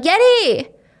 And they're like, Yeti,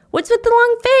 what's with the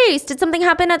long face? Did something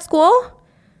happen at school?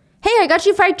 Hey, I got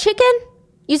you fried chicken.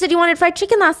 You said you wanted fried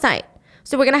chicken last night.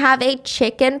 So we're going to have a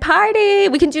chicken party.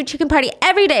 We can do chicken party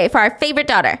every day for our favorite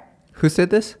daughter. Who said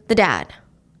this? The dad.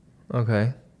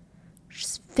 Okay.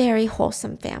 Just very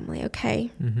wholesome family, okay?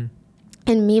 Mm-hmm.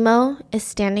 And Mimo is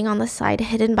standing on the side,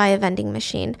 hidden by a vending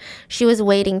machine. She was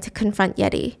waiting to confront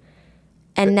Yeti.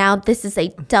 And now this is a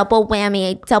double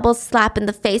whammy, a double slap in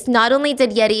the face. Not only did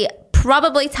Yeti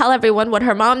probably tell everyone what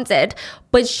her mom did,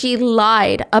 but she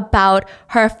lied about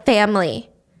her family.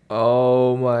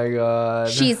 Oh my God.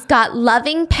 She's got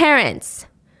loving parents.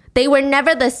 They were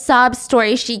never the sob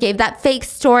story she gave, that fake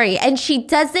story. And she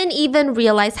doesn't even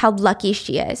realize how lucky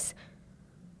she is.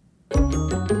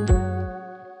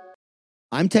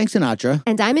 I'm Tank Sinatra.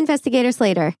 And I'm Investigator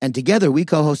Slater. And together we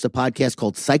co-host a podcast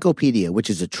called Psychopedia, which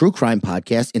is a true crime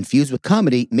podcast infused with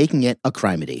comedy, making it a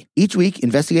crimedy. Each week,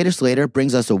 Investigator Slater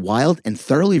brings us a wild and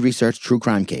thoroughly researched true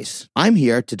crime case. I'm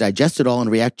here to digest it all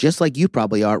and react just like you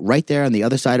probably are right there on the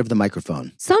other side of the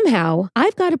microphone. Somehow,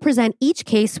 I've got to present each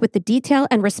case with the detail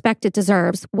and respect it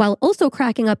deserves, while also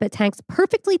cracking up at Tank's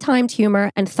perfectly timed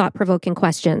humor and thought-provoking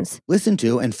questions. Listen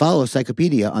to and follow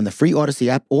Psychopedia on the free Odyssey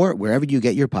app or wherever you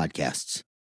get your podcasts.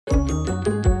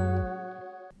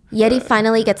 Yeti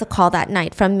finally gets a call that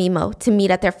night from Mimo to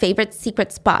meet at their favorite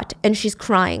secret spot, and she's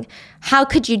crying. How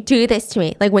could you do this to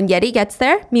me? Like, when Yeti gets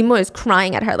there, Mimo is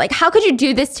crying at her. Like, how could you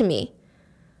do this to me?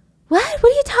 What?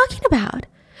 What are you talking about?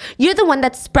 You're the one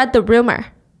that spread the rumor.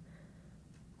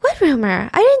 What rumor?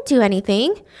 I didn't do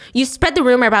anything. You spread the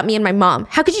rumor about me and my mom.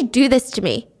 How could you do this to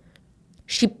me?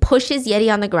 She pushes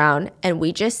Yeti on the ground, and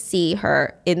we just see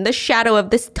her in the shadow of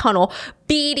this tunnel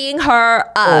beating her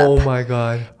up. Oh my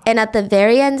God. And at the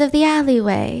very end of the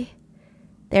alleyway,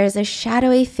 there's a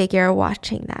shadowy figure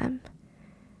watching them.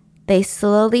 They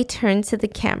slowly turn to the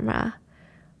camera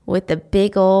with a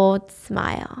big old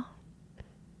smile.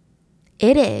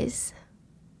 It is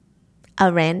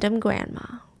a random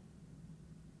grandma.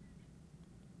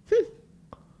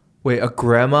 Wait, a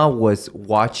grandma was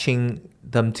watching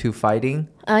them two fighting?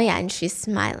 Oh yeah, and she's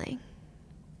smiling.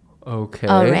 Okay.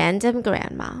 A random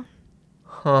grandma.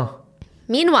 Huh.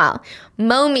 Meanwhile,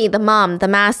 Momi, the mom, the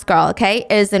masked girl, okay,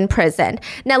 is in prison.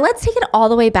 Now let's take it all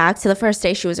the way back to the first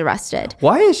day she was arrested.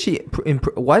 Why did she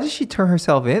turn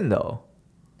herself in though?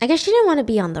 I guess she didn't want to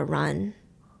be on the run.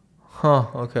 Huh,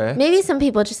 okay. Maybe some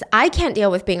people I can't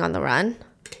deal with being on the run.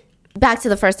 Back to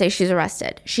the first day she's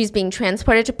arrested. She's being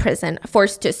transported to prison,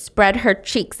 forced to spread her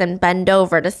cheeks and bend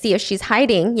over to see if she's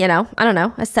hiding,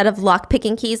 a set of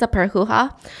lock-picking keys up her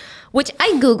hoo-ha, which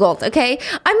I Googled, okay?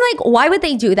 I'm like, why would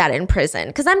they do that in prison?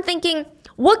 Because I'm thinking,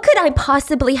 what could I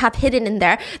possibly have hidden in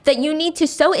there that you need to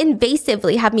so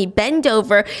invasively have me bend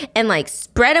over and like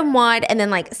spread them wide and then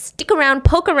like stick around,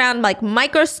 poke around, like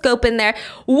microscope in there?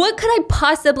 What could I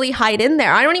possibly hide in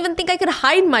there? I don't even think I could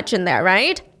hide much in there,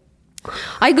 right?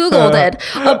 I Googled it.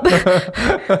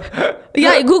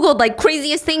 I Googled like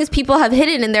craziest things people have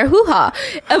hidden in their hoo-ha.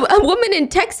 A woman in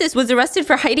Texas was arrested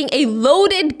for hiding a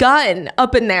loaded gun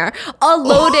up in there. A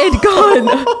loaded gun.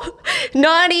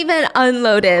 Not even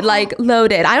unloaded, like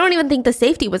loaded. I don't even think the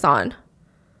safety was on.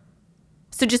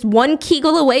 So just one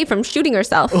Kegel away from shooting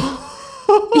herself.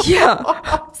 Yeah.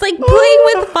 It's like playing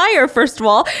with fire, first of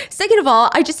all. Second of all,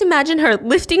 I just imagine her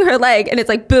lifting her leg and it's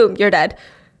like, boom, you're dead.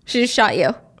 She just shot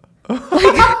you.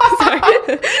 Sorry.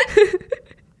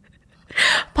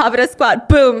 Pop it a squat,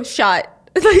 boom, shot.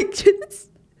 Like, just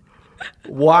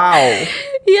Wow.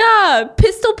 yeah,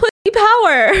 pistol pussy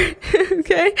power.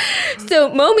 Okay, so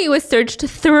Momi was searched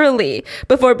thoroughly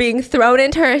before being thrown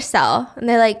into her cell, and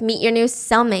they're like, meet your new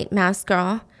cellmate, masked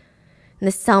girl. And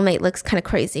the cellmate looks kind of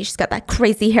crazy. She's got that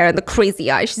crazy hair and the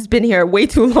crazy eyes. She's been here way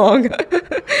too long.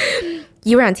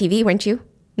 You were on TV, weren't you?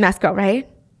 Masked girl, right?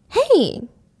 Hey,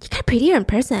 you got prettier in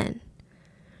person.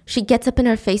 She gets up in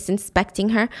her face, inspecting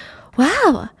her.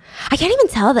 Wow, I can't even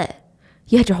tell that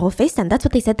you had your whole face done. That's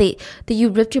what they said. That you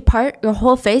ripped apart your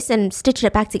whole face and stitched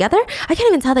it back together. I can't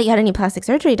even tell that you had any plastic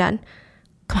surgery done.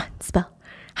 Come on, spill.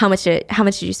 How much did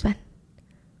you spend?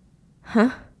 Huh?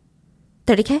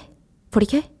 30K?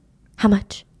 40K? How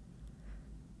much?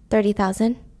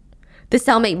 30,000. The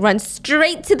cellmate runs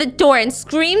straight to the door and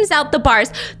screams out the bars,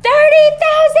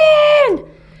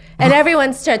 30,000! And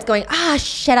everyone starts going,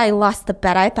 shit, I lost the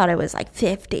bet. I thought it was like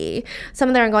 50. Some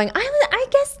of them are going, I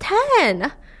guess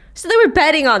 10. So they were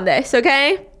betting on this,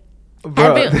 okay?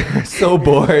 Bro, they're so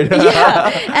bored.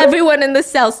 Yeah. Everyone in the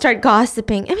cell start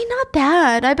gossiping. I mean, not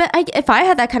bad. I bet if I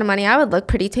had that kind of money, I would look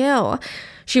pretty too.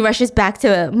 She rushes back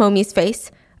to Momi's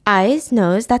face. Eyes,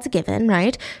 nose, that's a given,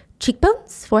 right?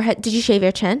 Cheekbones, forehead. Did you shave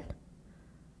your chin?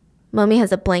 Momi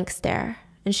has a blank stare,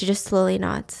 and she just slowly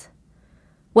nods.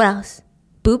 What else?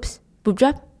 Boobs? Boob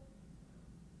job?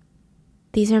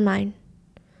 These are mine.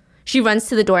 She runs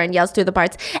to the door and yells through the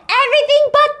bars, everything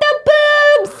but the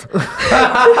boobs!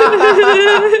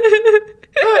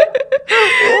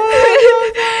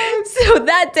 So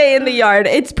that day in the yard,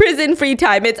 it's prison free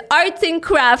time. It's arts and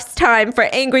crafts time for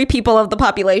angry people of the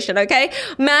population, okay?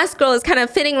 Masked Girl is kind of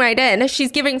fitting right in.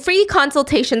 She's giving free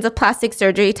consultations of plastic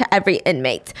surgery to every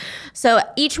inmate. So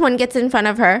each one gets in front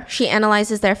of her. She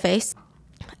analyzes their face.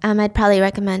 I'd probably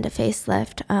recommend a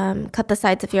facelift. Cut the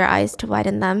sides of your eyes to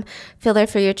widen them. Filler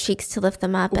for your cheeks to lift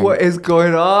them up. And what is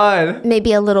going on?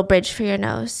 maybe a little bridge for your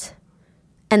nose.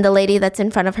 And the lady that's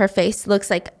in front of her face looks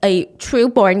like a true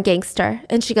born gangster.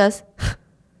 And she goes,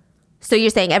 so you're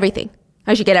saying everything?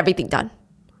 I should get everything done.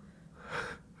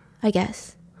 I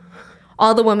guess.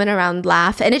 All the women around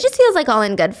laugh, and it just feels like all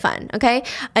in good fun, okay?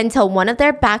 Until one of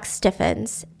their backs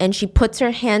stiffens, and she puts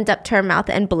her hand up to her mouth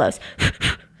and blows.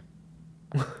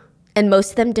 And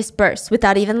most of them disperse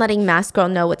without even letting Mask Girl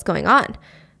know what's going on.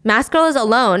 Mask Girl is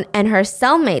alone, and her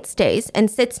cellmate stays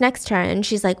and sits next to her, and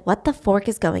she's like, what the fork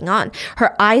is going on?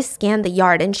 Her eyes scan the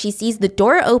yard, and she sees the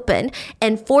door open,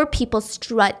 and 4 people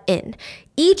strut in.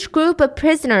 Each group of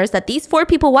prisoners that these 4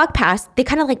 people walk past, they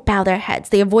kind of like bow their heads.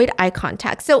 They avoid eye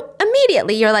contact. So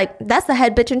immediately you're like, that's the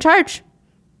head bitch in charge.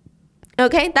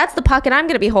 Okay, that's the pocket I'm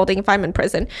going to be holding if I'm in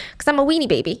prison, because I'm a weenie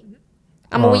baby.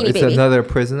 I'm a weenie baby. It's another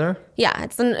prisoner? Yeah,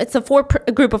 it's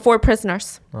a group of 4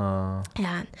 prisoners.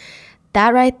 Yeah.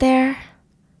 That right there,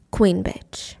 queen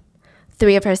bitch.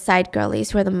 3 of her side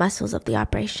girlies were the muscles of the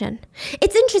operation.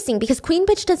 It's interesting because queen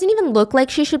bitch doesn't even look like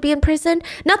she should be in prison.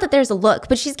 Not that there's a look,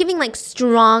 but she's giving like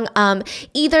strong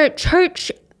either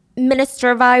church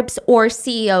minister vibes or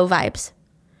CEO vibes.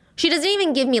 She doesn't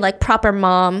even give me like proper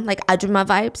mom, like Ajuma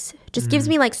vibes. Just gives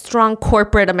me like strong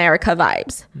corporate America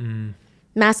vibes.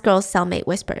 Mask Girl's cellmate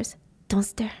whispers, don't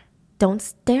stare. Don't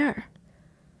stare.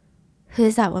 Who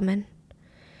is that woman?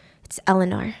 It's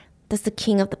Eleanor. That's the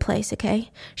king of the place,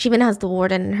 okay? She even has the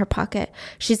warden in her pocket.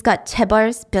 She's got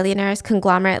tebars, billionaires,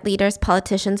 conglomerate leaders,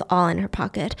 politicians, all in her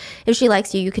pocket. If she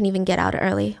likes you, you can even get out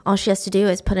early. All she has to do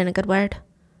is put in a good word.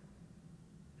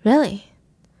 Really?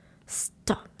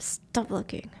 Stop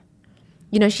looking.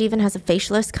 You know, she even has a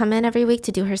facialist come in every week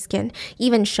to do her skin.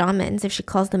 Even shamans, if she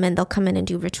calls them in, they'll come in and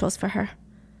do rituals for her.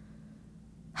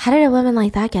 How did a woman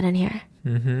like that get in here?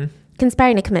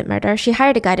 Conspiring to commit murder, she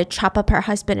hired a guy to chop up her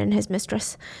husband and his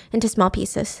mistress into small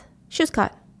pieces. She was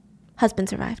caught. Husband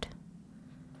survived.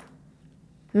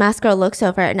 Mask Girl looks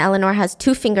over and Eleanor has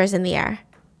 2 fingers in the air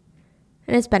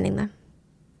and is bending them.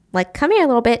 Like, come here,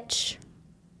 little bitch.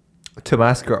 To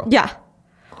Mask Girl? Yeah.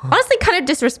 Honestly, kind of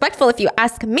disrespectful if you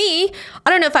ask me.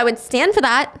 I don't know if I would stand for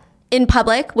that in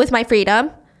public with my freedom,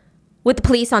 with the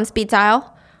police on speed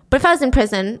dial. But if I was in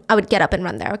prison, I would get up and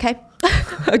run there, okay?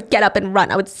 I would get up and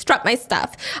run. I would strut my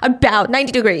stuff. I'd bow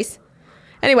 90 degrees.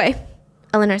 Anyway,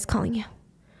 Eleanor's calling you.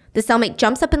 The cellmate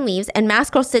jumps up and leaves, and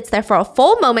Mask Girl sits there for a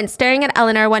full moment staring at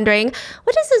Eleanor, wondering,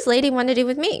 what does this lady want to do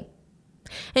with me?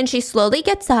 And she slowly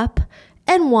gets up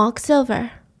and walks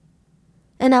over.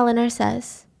 And Eleanor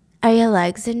says, are your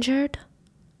legs injured?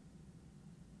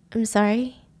 I'm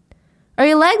sorry? Are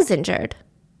your legs injured?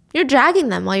 You're dragging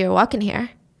them while you're walking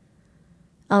here.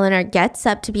 Eleanor gets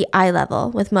up to be eye level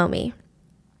with Momi.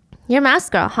 You're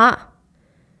Mask Girl, huh?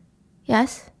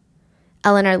 Yes.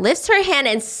 Eleanor lifts her hand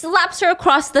and slaps her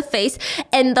across the face,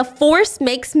 and the force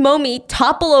makes Momi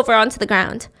topple over onto the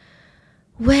ground.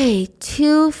 Way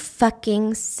too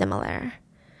fucking similar.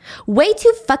 Way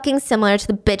too fucking similar to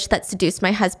the bitch that seduced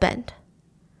my husband.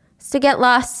 So get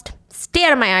lost. Stay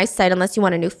out of my eyesight unless you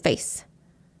want a new face.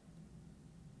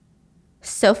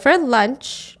 So for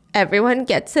lunch, everyone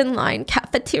gets in line,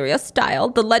 cafeteria style.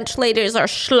 The lunch ladies are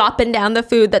slopping down the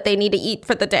food that they need to eat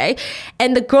for the day.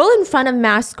 And the girl in front of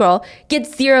Mask Girl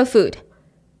gets 0 food.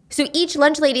 So each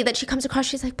lunch lady that she comes across,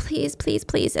 she's like, please, please,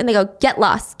 please. And they go, get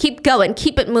lost. Keep going.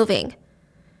 Keep it moving.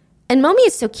 And Momi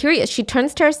is so curious. She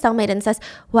turns to her cellmate and says,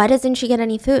 why doesn't she get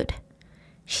any food?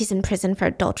 She's in prison for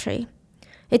adultery.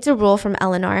 It's a rule from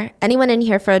Eleanor. Anyone in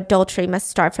here for adultery must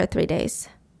starve for 3 days.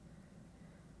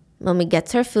 Momi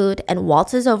gets her food and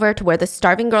waltzes over to where the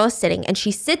starving girl is sitting, and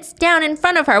she sits down in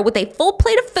front of her with a full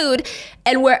plate of food,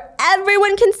 and where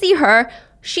everyone can see her,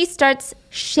 she starts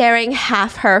sharing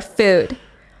half her food.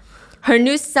 Her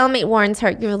new cellmate warns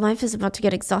her, your life is about to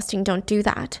get exhausting, don't do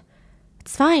that.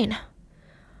 It's fine.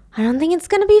 I don't think it's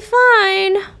gonna be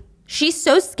fine. She's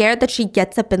so scared that she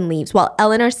gets up and leaves while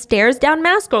Eleanor stares down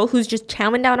Mask Girl, who's just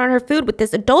chowing down on her food with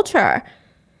this adulterer.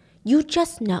 You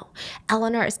just know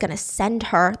Eleanor is going to send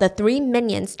her, the 3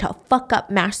 minions, to fuck up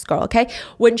Mask Girl, okay?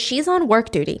 When she's on work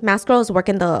duty, Mask Girl is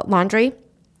working the laundry.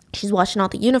 She's washing all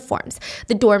the uniforms.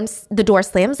 The door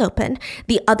slams open.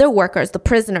 The other workers, the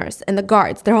prisoners and the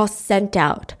guards, they're all sent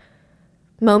out.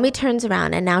 Momi turns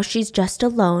around and now she's just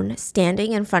alone,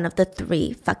 standing in front of the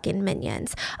 3 fucking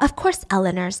minions. Of course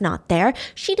Eleanor's not there.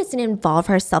 She doesn't involve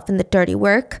herself in the dirty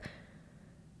work.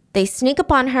 They sneak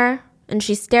up on her and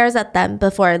she stares at them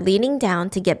before leaning down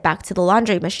to get back to the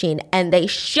laundry machine, and they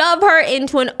shove her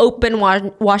into an open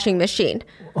washing machine.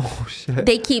 Oh, shit.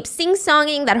 They keep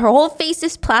sing-songing that her whole face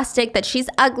is plastic, that she's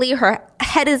ugly, her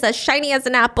head is as shiny as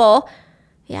an apple.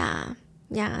 Yeah,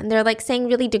 and they're like saying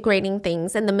really degrading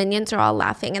things, and the minions are all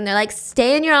laughing, and they're like,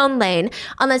 stay in your own lane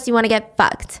unless you want to get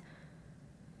fucked.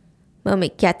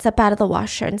 Momi gets up out of the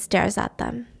washer and stares at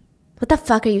them. What the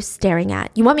fuck are you staring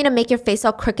at? You want me to make your face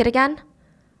all crooked again?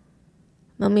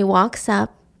 Momi walks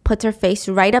up, puts her face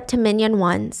right up to Minion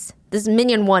 1's. This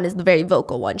Minion 1 is the very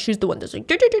vocal one. She's the one that's like,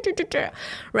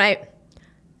 right?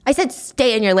 I said,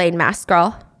 stay in your lane, mask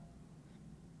girl.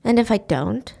 And if I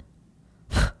don't,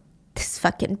 this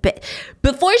fucking bitch.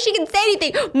 Before she can say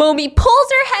anything, Momi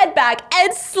pulls her head back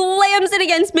and slams it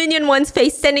against Minion 1's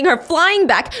face, sending her flying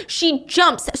back. She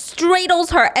jumps,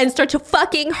 straddles her, and starts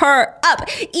fucking her up.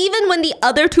 Even when the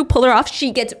other two pull her off,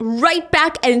 she gets right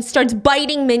back and starts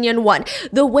biting Minion 1.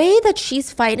 The way that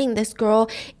she's fighting this girl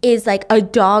is like a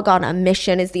dog on a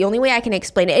mission, is the only way I can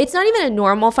explain it. It's not even a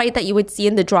normal fight that you would see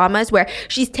in the dramas where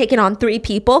she's taken on 3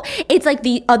 people. It's like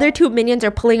the other 2 minions are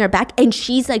pulling her back, and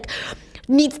she's like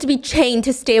needs to be chained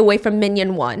to stay away from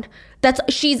Minion 1.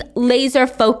 She's laser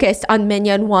focused on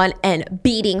Minion 1 and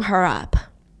beating her up.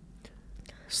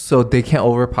 So they can't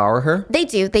overpower her? They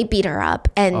do. They beat her up.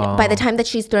 And by the time that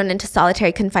she's thrown into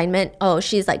solitary confinement,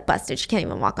 she's like busted. She can't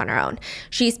even walk on her own.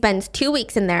 She spends 2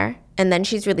 weeks in there, and then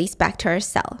she's released back to her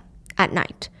cell at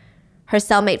night. Her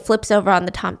cellmate flips over on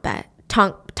the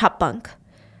top bunk.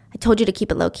 I told you to keep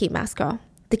it low key, mask girl.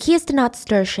 The key is to not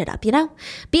stir shit up, you know?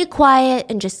 Be quiet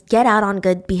and just get out on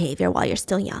good behavior while you're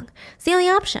still young. It's the only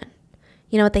option.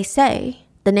 You know what they say?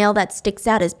 The nail that sticks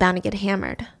out is bound to get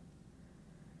hammered.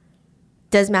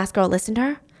 Does Mask Girl listen to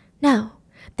her? No.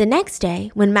 The next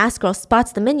day, when Mask Girl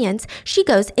spots the minions, she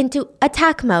goes into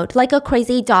attack mode like a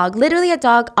crazy dog. Literally a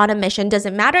dog on a mission.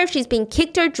 Doesn't matter if she's being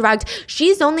kicked or drugged.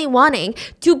 She's only wanting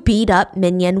to beat up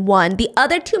Minion 1. The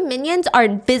other 2 minions are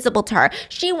invisible to her.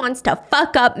 She wants to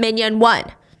fuck up Minion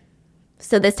 1.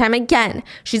 So this time again,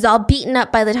 she's all beaten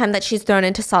up by the time that she's thrown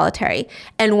into solitary.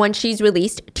 And when she's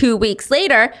released 2 weeks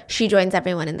later, she joins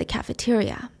everyone in the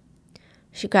cafeteria.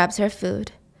 She grabs her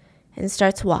food and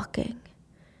starts walking.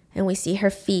 And we see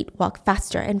her feet walk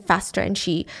faster and faster. And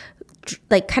she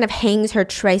like kind of hangs her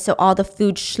tray so all the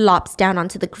food slops down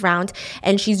onto the ground,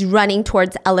 and she's running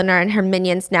towards Eleanor and her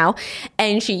minions now,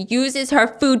 and she uses her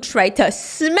food tray to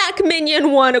smack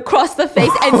Minion 1 across the face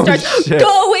and starts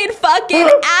going fucking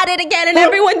at it again, and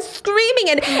everyone's screaming,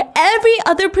 and every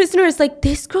other prisoner is like,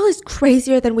 this girl is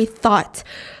crazier than we thought.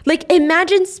 Like,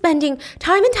 imagine spending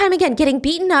time and time again getting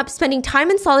beaten up, spending time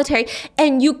in solitary,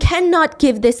 and you cannot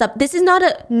give this up. This is not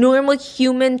a normal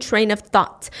human train of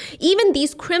thought. Even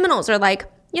these criminals are like,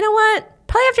 you know what?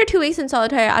 Probably after 2 weeks in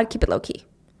solitary, I'd keep it low key.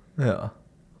 Yeah.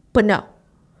 But no.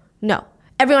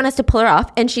 Everyone has to pull her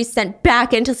off, and she's sent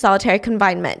back into solitary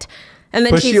confinement. And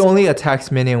then she only attacks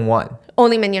Minion 1.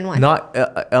 Only Minion 1. Not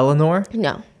Eleanor?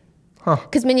 No. Huh.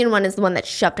 Because Minion 1 is the one that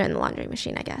shoved her in the laundry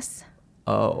machine, I guess.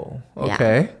 Oh,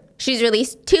 okay. Yeah. She's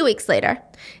released 2 weeks later.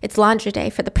 It's laundry day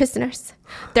for the prisoners.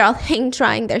 They're all hang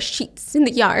drying their sheets in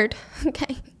the yard.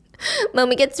 Okay.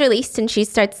 Momi gets released and she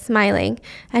starts smiling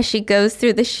as she goes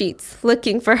through the sheets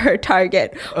looking for her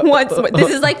target.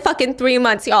 This is like fucking 3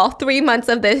 months, y'all. 3 months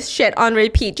of this shit on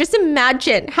repeat. Just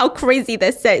imagine how crazy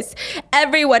this is.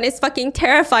 Everyone is fucking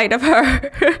terrified of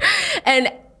her.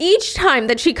 And each time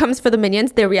that she comes for the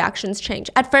minions, their reactions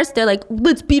change. At first, they're like,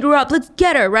 let's beat her up, let's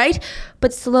get her, right?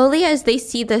 But slowly, as they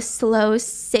see the slow,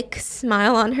 sick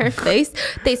smile on her face,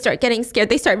 they start getting scared.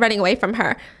 They start running away from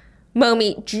her.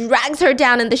 Momi drags her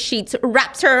down in the sheets,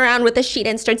 wraps her around with a sheet,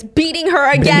 and starts beating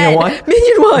her again.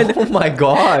 Minion 1? Oh my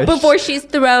gosh. Before she's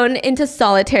thrown into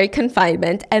solitary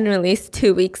confinement and released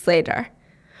 2 weeks later.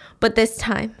 But this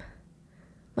time,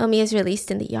 Momi is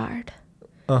released in the yard.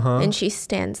 And she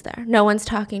stands there. No one's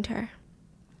talking to her.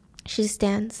 She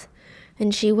stands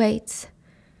and she waits.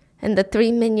 And the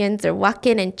 3 minions are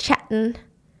walking and chatting.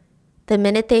 The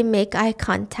minute they make eye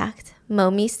contact,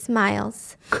 Momi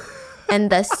smiles. And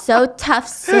the so tough,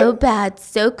 so bad,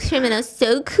 so criminal,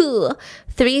 so cool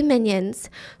 3 minions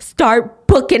start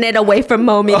booking it away from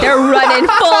Momi. They're running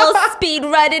full speed,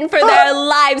 running for their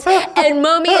lives. And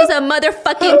Momi is a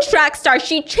motherfucking track star.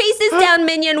 She chases down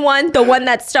Minion 1, the one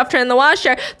that stuffed her in the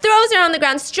washer, throws her on the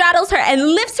ground, straddles her, and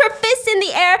lifts her fist in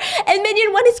the air. And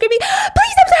Minion 1 is screaming,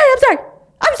 please, I'm sorry.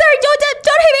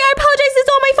 Don't hit me. I apologize. It's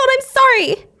all my fault. I'm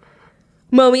sorry.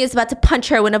 Momi is about to punch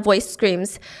her when a voice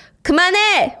screams,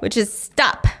 "Kumane," which is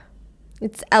stop.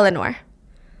 It's Eleanor.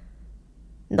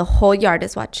 And the whole yard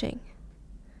is watching.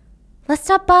 Let's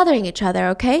stop bothering each other,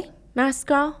 okay, Mask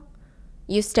Girl?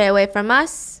 You stay away from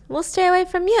us, we'll stay away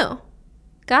from you.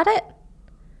 Got it?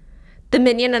 The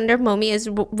minion under Momi is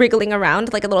wriggling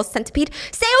around like a little centipede.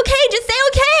 Say okay, just say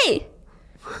okay!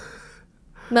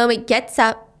 Momi gets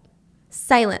up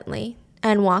silently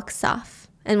and walks off.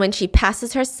 And when she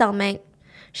passes her cellmate,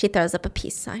 she throws up a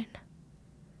peace sign.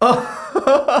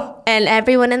 And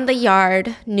everyone in the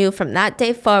yard knew from that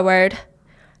day forward,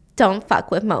 don't fuck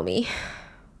with Momi.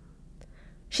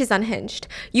 She's unhinged.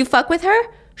 You fuck with her,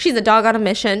 She's a dog on a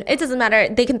mission. It doesn't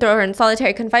matter. They can throw her in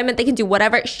solitary confinement. They can do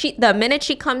whatever. The minute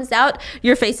she comes out,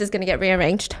 your face is going to get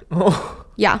rearranged. Oh.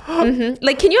 Yeah.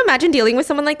 Like, can you imagine dealing with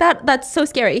someone like that? That's so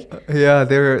scary. Yeah,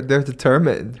 they're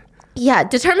determined. Yeah,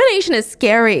 determination is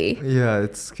scary. Yeah,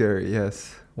 it's scary.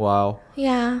 Yes. Wow.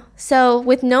 Yeah. So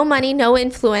with no money, no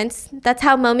influence, that's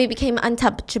how Momi became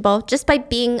untouchable, just by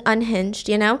being unhinged,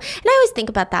 you know? And I always think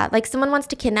about that. Like, someone wants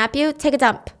to kidnap you, take a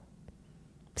dump.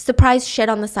 Surprise shit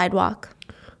on the sidewalk.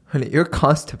 Honey, you're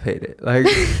constipated. Like,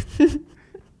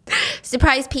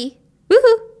 Surprise pee.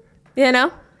 Woohoo. You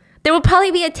know? There will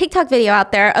probably be a TikTok video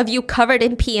out there of you covered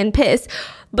in pee and piss,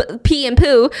 but pee and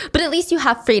poo, but at least you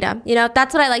have freedom. You know,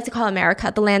 that's what I like to call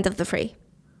America, the land of the free.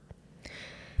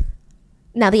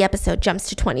 Now the episode jumps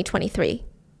to 2023.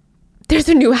 There's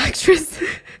a new actress.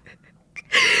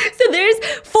 So there's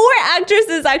 4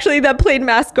 actresses actually that played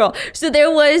Masked Girl. So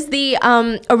there was the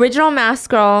original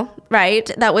Masked Girl, right,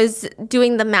 that was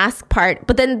doing the mask part,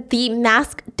 but then the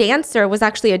masked dancer was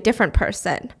actually a different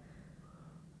person.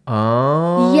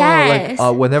 oh. Yes.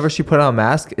 Like, whenever she put on a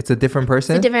mask, it's a different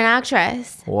person? It's a different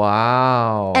actress.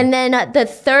 Wow. And then the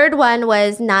third one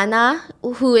was Nana,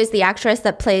 who is the actress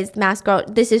that plays Masked Girl.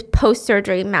 This is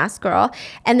post-surgery Masked Girl.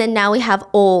 And then now we have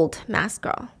old Masked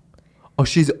Girl. Oh,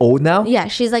 she's old now? Yeah,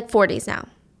 she's like 40s now.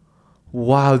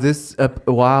 Wow, this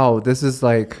is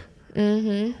like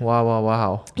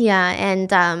wow. Yeah,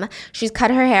 and she's cut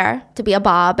her hair to be a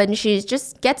bob, and she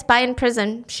just gets by in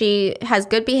prison. She has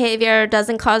good behavior,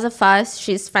 doesn't cause a fuss.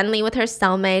 She's friendly with her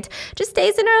cellmate, just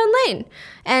stays in her own lane.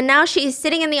 And now she's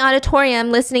sitting in the auditorium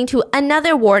listening to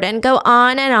another warden go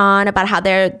on and on about how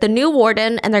they're the new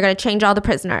warden and they're going to change all the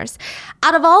prisoners.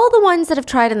 Out of all the ones that have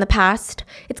tried in the past,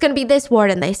 it's going to be this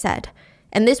warden, they said.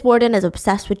 And this warden is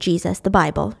obsessed with Jesus, the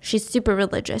Bible. She's super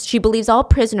religious. She believes all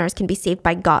prisoners can be saved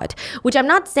by God, which I'm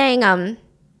not saying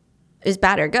is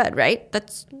bad or good, right?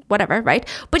 That's whatever, right?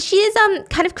 But she is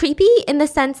kind of creepy in the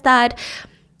sense that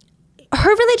her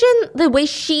religion, the way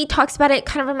she talks about it,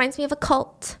 kind of reminds me of a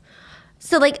cult.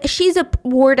 So, like, she's a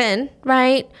warden,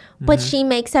 right? But she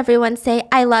makes everyone say,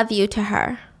 I love you to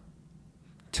her.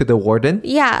 To the warden?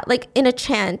 Yeah, like in a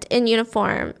chant, in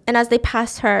uniform. And as they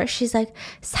pass her, she's like,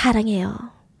 사랑해요.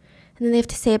 And then they have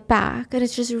to say it back. And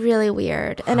it's just really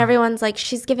weird. And everyone's like,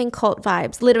 she's giving cult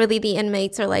vibes. Literally, the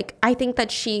inmates are like, I think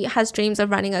that she has dreams of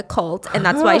running a cult. And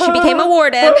that's why she became a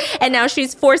warden. And now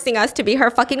she's forcing us to be her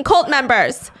fucking cult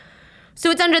members.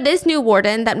 So it's under this new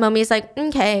warden that Momi's like,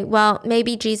 okay, well,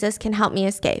 maybe Jesus can help me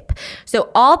escape.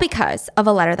 So all because of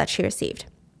a letter that she received.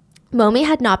 Momi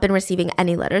had not been receiving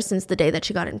any letters since the day that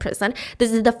she got in prison.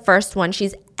 This is the first one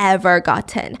she's ever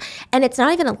gotten. And it's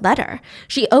not even a letter.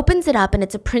 She opens it up and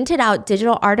it's a printed out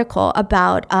digital article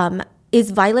about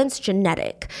is violence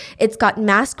genetic? It's got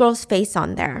Masked Girl's face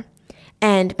on there.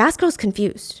 And Masked Girl's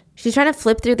confused. She's trying to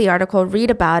flip through the article,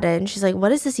 read about it, and she's like, what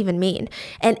does this even mean?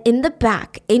 And in the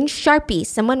back, in Sharpie,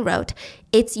 someone wrote,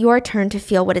 it's your turn to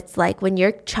feel what it's like when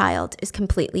your child is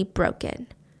completely broken.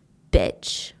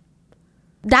 Bitch.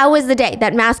 That was the day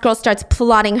that Masked Girl starts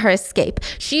plotting her escape.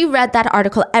 She read that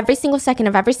article every single second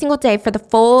of every single day for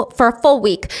a full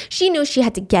week. She knew she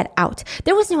had to get out.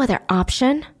 There was no other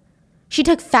option. She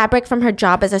took fabric from her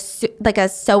job as a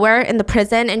sewer in the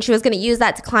prison, and she was going to use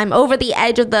that to climb over the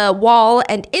edge of the wall.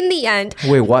 And in the end,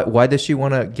 wait, why does she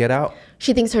want to get out?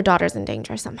 She thinks her daughter's in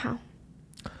danger somehow.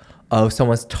 Oh,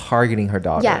 someone's targeting her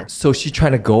daughter. Yeah. So she's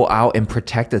trying to go out and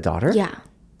protect the daughter? Yeah.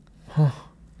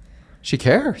 She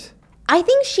cares. I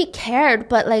think she cared,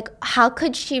 but like, how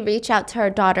could she reach out to her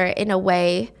daughter in a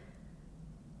way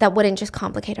that wouldn't just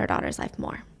complicate her daughter's life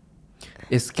more?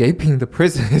 Escaping the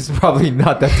prison is probably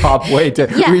not the top way to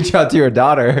Yeah. reach out to your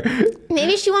daughter.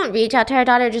 Maybe she won't reach out to her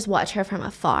daughter, just watch her from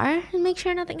afar and make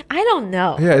sure nothing. I don't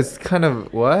know. Yeah, it's kind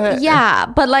of what? Yeah,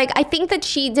 but like, I think that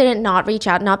she didn't not reach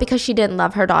out, not because she didn't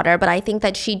love her daughter, but I think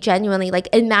that she genuinely, like,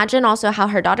 imagine also how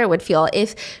her daughter would feel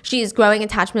if she's growing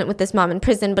attachment with this mom in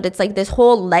prison, but it's like this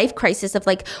whole life crisis of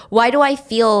like, why do I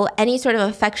feel any sort of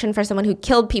affection for someone who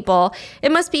killed people?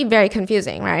 It must be very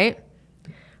confusing, right?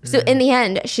 So in the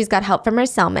end, she's got help from her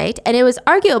cellmate, and it was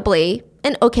arguably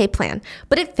an okay plan,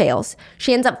 but it fails.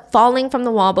 She ends up falling from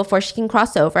the wall before she can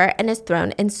cross over and is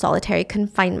thrown in solitary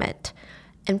confinement.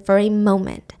 And for a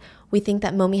moment, we think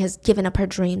that Momi has given up her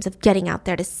dreams of getting out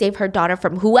there to save her daughter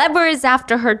from whoever is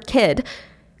after her kid.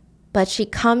 But she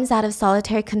comes out of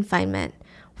solitary confinement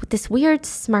with this weird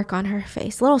smirk on her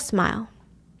face, a little smile.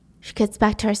 She gets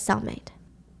back to her cellmate.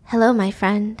 Hello, my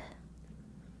friend.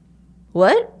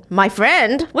 What? My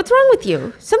friend? What's wrong with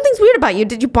you? Something's weird about you.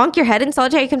 Did you bonk your head in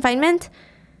solitary confinement?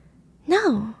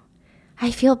 No. I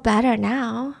feel better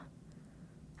now.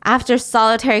 After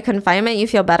solitary confinement, you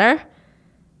feel better?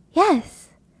 Yes.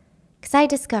 because I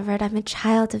discovered I'm a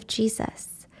child of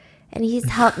Jesus, and he's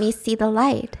helped me see the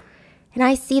light, and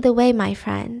I see the way, my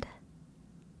friend.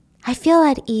 I feel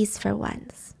at ease for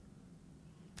once.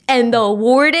 And the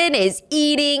warden is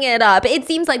eating it up. It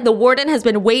seems like the warden has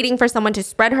been waiting for someone to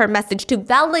spread her message to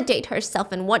validate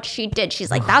herself in what she did.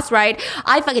 She's like, that's right.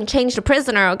 I fucking changed a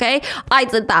prisoner, okay? I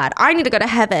did that. I need to go to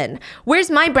heaven. Where's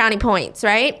my brownie points,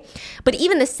 right? But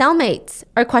even the cellmates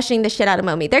are questioning the shit out of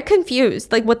Momi. They're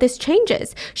confused, like what this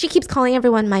changes. She keeps calling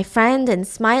everyone my friend and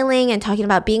smiling and talking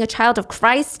about being a child of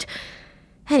Christ.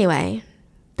 Anyway,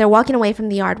 they're walking away from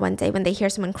the yard one day when they hear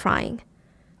someone crying.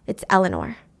 It's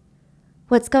Eleanor.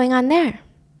 What's going on there?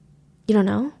 You don't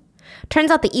know?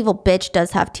 Turns out the evil bitch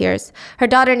does have tears. Her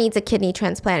daughter needs a kidney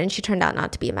transplant and she turned out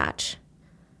not to be a match.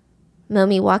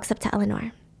 Momi walks up to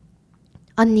Eleanor.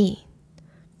 Annie,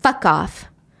 fuck off.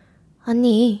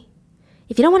 Annie,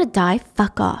 if you don't want to die,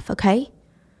 fuck off, okay?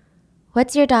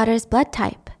 What's your daughter's blood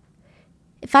type?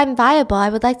 If I'm viable, I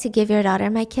would like to give your daughter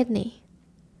my kidney.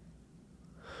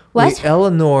 What? Wait,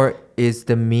 Eleanor is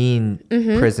the mean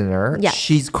prisoner. Yeah.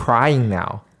 She's crying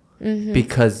now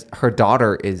because her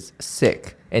daughter is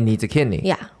sick and needs a kidney.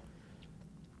 Yeah.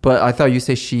 But I thought you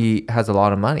said she has a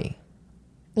lot of money.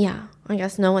 Yeah. I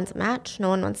guess no one's a match. No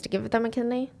one wants to give them a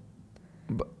kidney.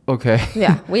 Okay.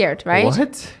 Yeah. Weird, right?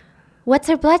 What? What's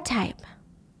her blood type?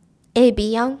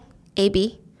 AB, young?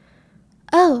 AB.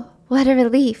 Oh, what a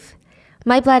relief.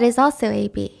 My blood is also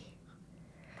AB.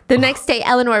 The next day,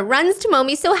 Eleanor runs to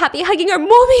Momi, so happy, hugging her.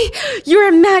 Momi, you're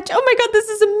a match. Oh my God, this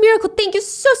is a miracle. Thank you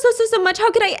so much. How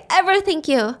could I ever thank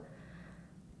you?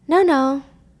 No.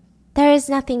 There is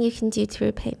nothing you can do to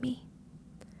repay me.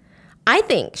 I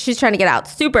think she's trying to get out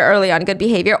super early on good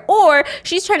behavior, or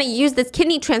she's trying to use this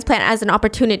kidney transplant as an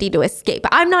opportunity to escape.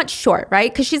 I'm not sure,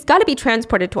 right? Because she's got to be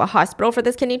transported to a hospital for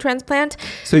this kidney transplant.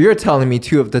 So you're telling me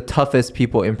two of the toughest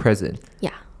people in prison,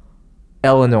 Yeah.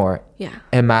 Eleanor Yeah.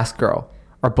 and Mask Girl,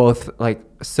 are both like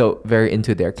so very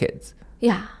into their kids,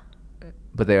 Yeah.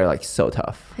 but they're like so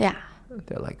tough. Yeah.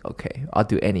 They're like, okay, I'll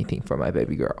do anything for my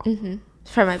baby girl.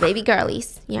 For my baby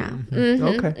girlies. Yeah.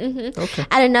 Okay.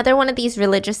 At another one of these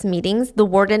religious meetings, the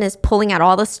warden is pulling out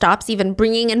all the stops, even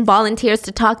bringing in volunteers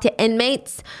to talk to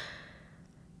inmates.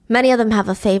 Many of them have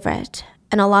a favorite,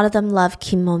 and a lot of them love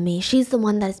Kimomi. She's the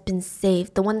one that has been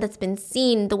saved, the one that's been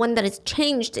seen, the one that has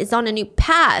changed, is on a new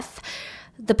path.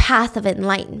 The path of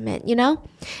enlightenment, you know?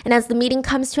 And as the meeting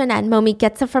comes to an end, Momi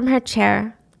gets up from her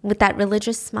chair with that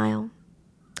religious smile.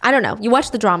 I don't know. You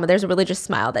watch the drama, there's a religious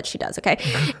smile that she does, okay?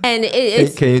 And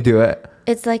it's... Can you do it?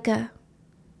 It's like a...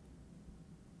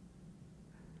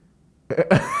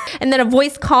 And then a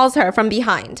voice calls her from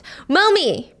behind.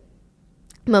 Momi!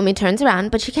 Momi turns around,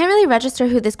 but she can't really register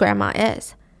who this grandma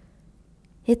is.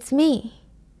 It's me.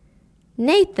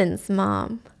 Nathan's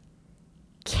mom.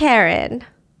 Karen.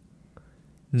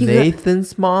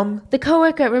 Nathan's mom? The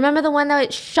coworker. Remember the one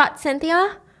that shot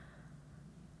Cynthia?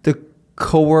 The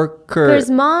coworker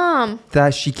There's mom.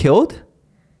 that she killed?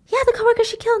 Yeah, the coworker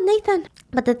she killed, Nathan.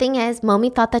 But the thing is,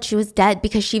 Momi thought that she was dead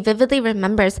because she vividly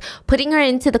remembers putting her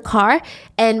into the car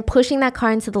and pushing that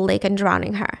car into the lake and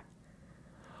drowning her.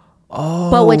 Oh.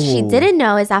 But what she didn't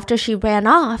know is after she ran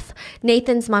off,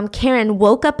 Nathan's mom, Karen,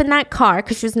 woke up in that car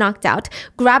because she was knocked out,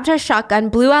 grabbed her shotgun,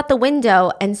 blew out the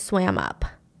window, and swam up.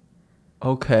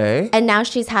 Okay. And now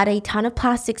she's had a ton of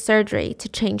plastic surgery to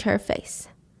change her face.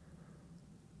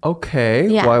 Okay.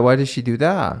 Yeah. Why did she do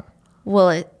that?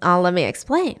 Well, let me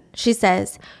explain. She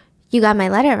says, "You got my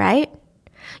letter, right?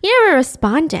 You never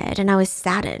responded, and I was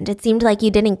saddened. It seemed like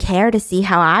you didn't care to see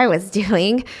how I was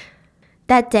doing.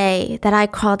 That day that I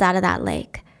crawled out of that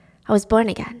lake, I was born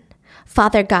again.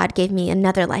 Father God gave me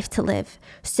another life to live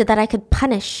so that I could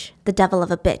punish the devil of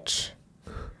a bitch.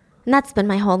 And that's been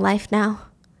my whole life now."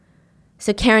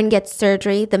 So Karen gets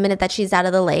surgery the minute that she's out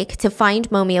of the lake to find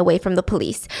Momi away from the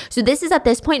police. So this is at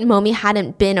this point, Momi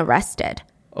hadn't been arrested.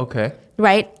 Okay.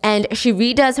 Right? And she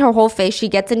redoes her whole face. She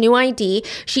gets a new ID.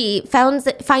 She finds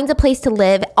a place to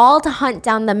live, all to hunt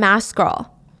down the Mask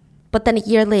Girl. But then a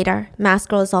year later, Mask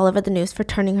Girl is all over the news for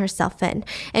turning herself in.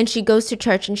 And she goes to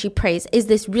church and she prays, "Is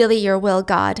this really your will,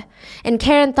 God?" And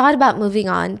Karen thought about moving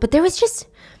on, but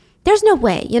there's no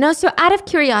way, you know? So out of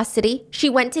curiosity, she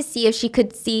went to see if she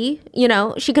could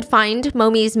she could find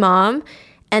Momi's mom.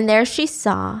 And there she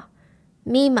saw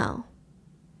Mimo.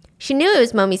 She knew it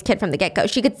was Momi's kid from the get-go.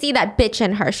 She could see that bitch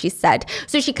in her, she said.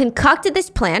 So she concocted this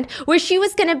plan where she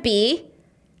was going to be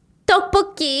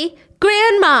tteokbokki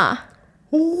grandma.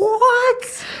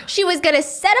 What? She was going to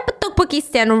set up a tteokbokki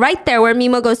stand right there where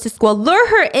Mimo goes to school, lure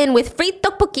her in with free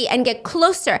tteokbokki and get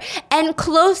closer and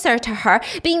closer to her,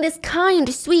 being this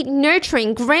kind, sweet,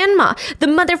 nurturing grandma, the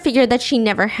mother figure that she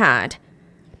never had.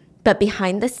 But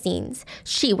behind the scenes,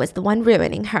 she was the one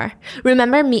ruining her.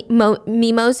 Remember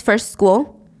Mimo's first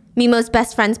school? Mimo's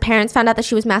best friend's parents found out that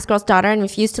she was Mask Girl's daughter and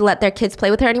refused to let their kids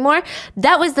play with her anymore?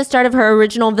 That was the start of her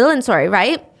original villain story,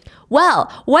 right?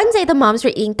 Well, one day the moms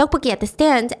were eating tteokbokki at the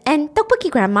stand, and tteokbokki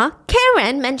grandma,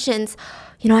 Karen, mentions,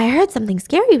 I heard something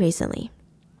scary recently.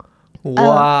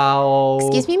 Wow.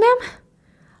 Excuse me, ma'am?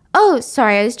 Oh,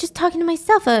 sorry, I was just talking to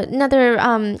myself. Another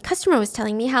customer was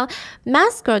telling me how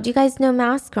Mask Girl, do you guys know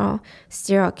Mask Girl?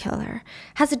 Serial killer.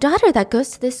 Has a daughter that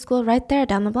goes to this school right there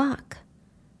down the block.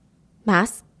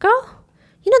 Mask Girl?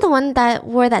 You know the one that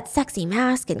wore that sexy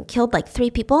mask and killed like 3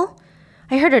 people?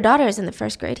 I heard her daughter is in the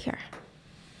 1st grade here.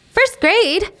 1st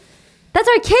grade? That's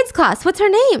our kids' class. What's her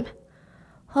name?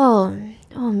 Oh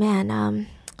man.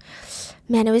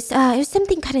 Man, it was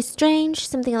something kind of strange.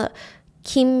 Something like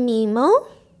Kim Mimo?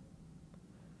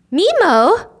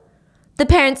 Mimo? The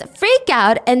parents freak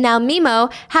out, and now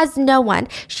Mimo has no one.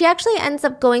 She actually ends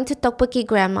up going to tteokbokki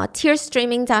grandma, tears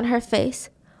streaming down her face.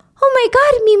 Oh my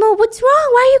God, Mimo, what's wrong?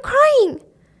 Why are you crying?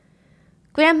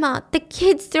 Grandma, the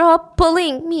kids, they're all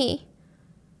bullying me.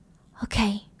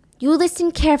 Okay, you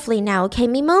listen carefully now, okay,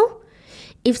 Mimo?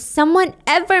 If someone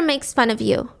ever makes fun of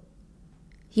you,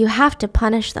 you have to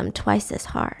punish them twice as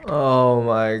hard. Oh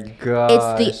my gosh.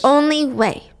 It's the only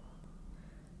way.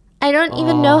 I don't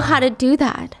even know how to do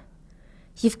that.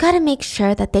 You've got to make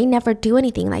sure that they never do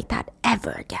anything like that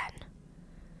ever again.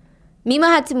 Mimo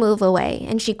had to move away,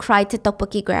 and she cried to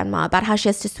tteokbokki grandma about how she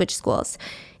has to switch schools.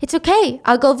 It's okay.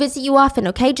 I'll go visit you often,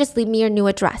 okay? Just leave me your new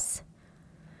address.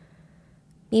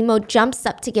 Mimo jumps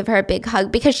up to give her a big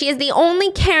hug because she is the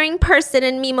only caring person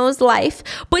in Mimo's life.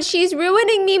 But she's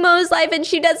ruining Mimo's life and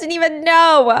she doesn't even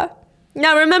know.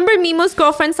 Now remember Mimo's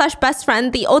girlfriend / best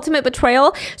friend, the ultimate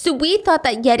betrayal? So we thought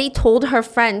that Yeti told her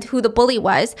friend who the bully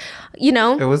was,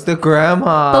 It was the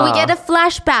grandma. But we get a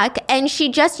flashback and she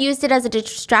just used it as a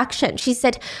distraction. She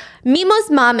said, Mimo's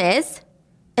mom is,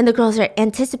 and the girls are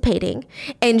anticipating,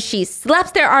 and she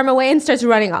slaps their arm away and starts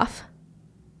running off.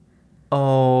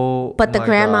 Oh, but the my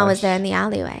grandma gosh. was there in the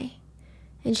alleyway.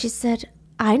 And she said,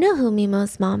 I know who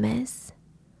Mimo's mom is.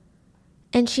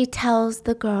 And she tells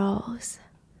the girls.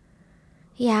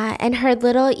 Yeah, and her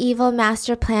little evil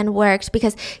master plan worked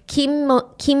because Kim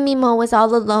Mimo was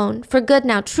all alone, for good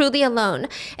now, truly alone.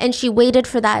 And she waited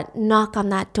for that knock on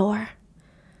that door.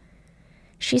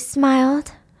 She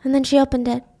smiled, and then she opened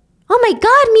it. Oh my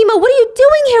God, Mimo, what are you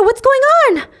doing here? What's going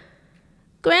on?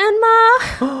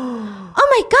 Grandma. Oh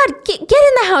my God, get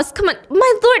in the house. Come on.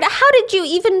 My Lord, how did you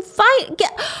even find...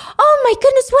 Oh my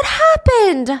goodness, what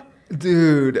happened?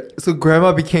 Dude, so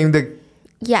grandma became the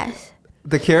Yes.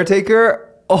 The caretaker?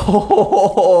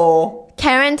 Oh.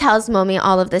 Karen tells Momi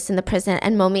all of this in the prison,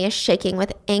 and Momi is shaking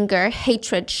with anger,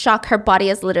 hatred, shock. Her body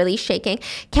is literally shaking.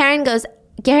 Karen gets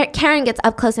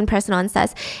up close and personal and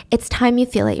says, it's time you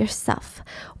feel it yourself.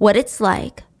 What it's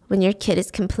like when your kid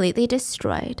is completely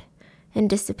destroyed and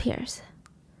disappears.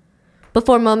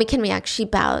 Before Momi can react, she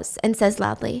bows and says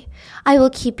loudly, I will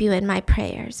keep you in my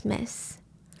prayers, miss.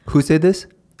 Who said this?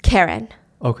 Karen.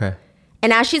 Okay.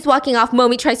 And as she's walking off,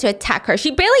 Momi tries to attack her. She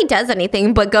barely does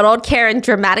anything, but good old Karen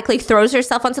dramatically throws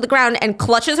herself onto the ground and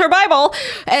clutches her Bible.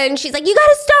 And she's like, you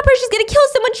gotta stop her. She's gonna kill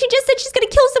someone. She just said she's gonna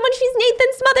kill someone. She's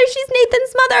Nathan's mother. She's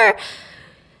Nathan's mother.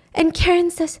 And Karen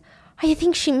says, I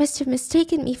think she must have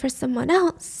mistaken me for someone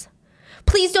else.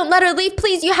 Please don't let her leave.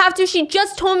 Please, you have to. She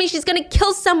just told me she's gonna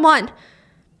kill someone.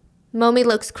 Momi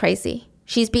looks crazy.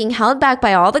 She's being held back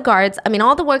by all the guards. I mean,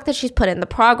 all the work that she's put in, the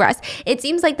progress. It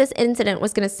seems like this incident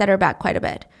was going to set her back quite a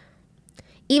bit.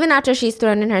 Even after she's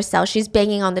thrown in her cell, she's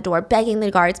banging on the door, begging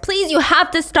the guards, please, you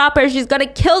have to stop her. She's going to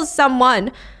kill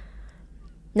someone.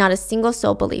 Not a single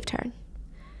soul believed her.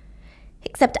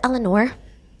 Except Eleanor.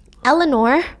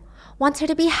 Eleanor wants her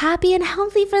to be happy and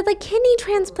healthy for the kidney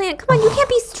transplant. Come on, you can't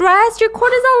be stressed. Your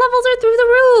cortisol levels are through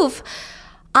the roof.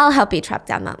 I'll help you track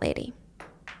down that lady.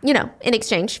 In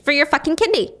exchange for your fucking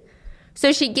kidney.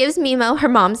 So she gives Mimo her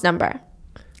mom's number.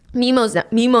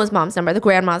 Mimo's mom's number, the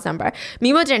grandma's number.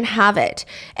 Mimo didn't have it.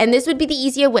 And this would be the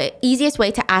easiest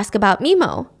way to ask about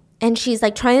Mimo. And she's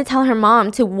like trying to tell her mom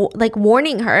to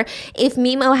warning her if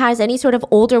Mimo has any sort of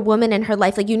older woman in her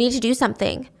life, like you need to do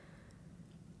something.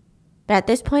 But at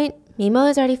this point, Mimo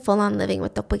is already full on living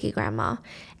with tteokbokki grandma.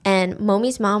 And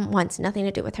Momi's mom wants nothing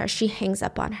to do with her. She hangs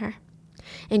up on her.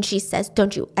 And she says,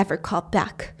 don't you ever call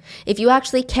back. If you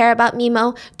actually care about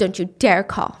Mimo, don't you dare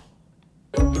call.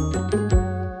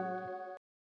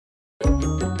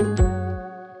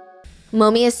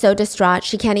 Momi is so distraught,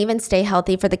 she can't even stay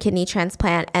healthy for the kidney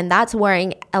transplant, and that's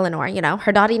worrying Eleanor.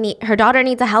 Her daughter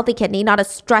needs a healthy kidney, not a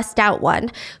stressed out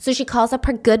one. So she calls up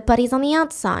her good buddies on the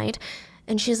outside,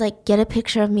 And she's like, get a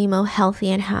picture of Mimo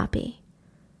healthy and happy.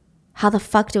 How the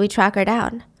fuck do we track her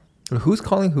down? Who's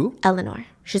calling who? Eleanor.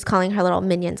 She's calling her little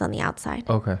minions on the outside.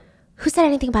 Okay. Who said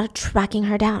anything about tracking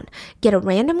her down? Get a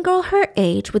random girl her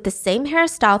age with the same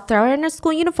hairstyle, throw her in a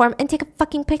school uniform, and take a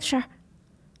fucking picture.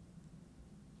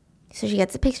 So she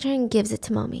gets a picture and gives it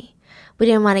to Mommy. We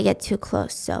didn't want to get too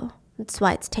close, so that's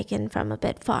why it's taken from a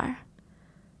bit far.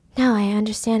 No, I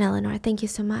understand, Eleanor. Thank you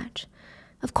so much.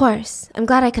 Of course. I'm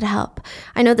glad I could help.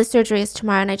 I know the surgery is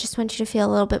tomorrow, and I just want you to feel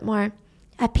a little bit more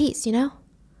at peace, you know?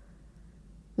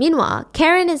 Meanwhile,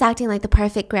 Karen is acting like the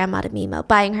perfect grandma to Mimo,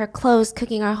 buying her clothes,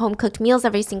 cooking her home-cooked meals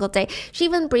every single day. She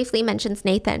even briefly mentions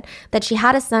Nathan, that she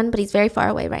had a son, but he's very far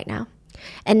away right now.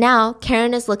 And now,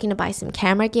 Karen is looking to buy some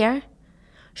camera gear.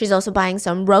 She's also buying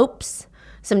some ropes,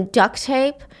 some duct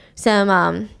tape,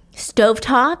 some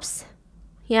stovetops.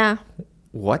 Yeah.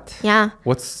 What? Yeah.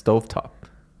 What's stovetop?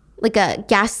 Like a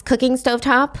gas cooking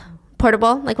stovetop,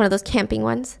 portable, like one of those camping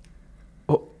ones.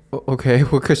 Oh, okay.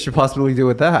 What could she possibly do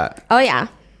with that? Oh, yeah.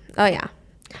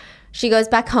 She goes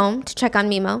back home to check on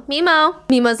Mimo.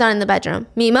 Mimo's not in the bedroom.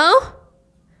 Mimo?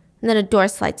 And then a door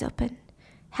slides open.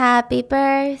 Happy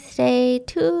birthday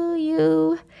to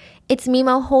you. It's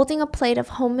Mimo holding a plate of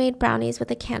homemade brownies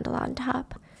with a candle on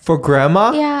top. For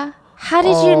grandma? Yeah. How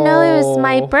did you know it was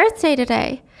my birthday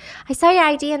today? I saw your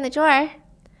ID in the drawer.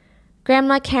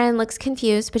 Grandma Karen looks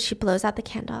confused, but she blows out the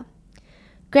candle.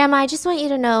 Grandma, I just want you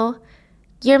to know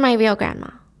you're my real grandma.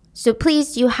 So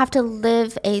please, you have to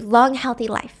live a long, healthy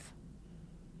life.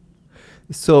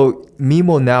 So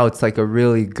Mimo now, it's like a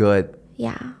really good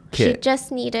Yeah. kid. She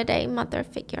just needed a mother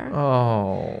figure.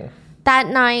 Oh. That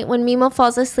night, when Mimo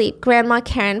falls asleep, Grandma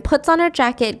Karen puts on her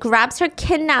jacket, grabs her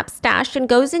kidnap stash, and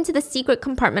goes into the secret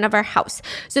compartment of her house.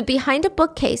 So behind a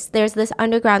bookcase, there's this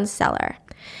underground cellar.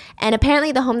 And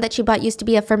apparently the home that she bought used to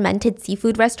be a fermented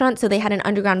seafood restaurant, so they had an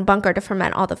underground bunker to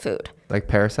ferment all the food. Like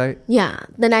Parasite? Yeah.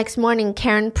 The next morning,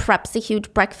 Karen preps a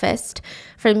huge breakfast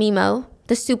for Mimo.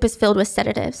 The soup is filled with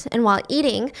sedatives. And while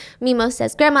eating, Mimo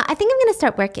says, Grandma, I think I'm going to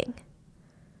start working.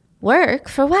 Work?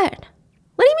 For what?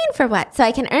 What do you mean for what? So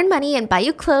I can earn money and buy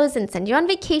you clothes and send you on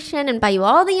vacation and buy you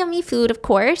all the yummy food, of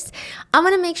course. I'm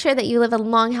going to make sure that you live a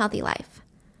long, healthy life.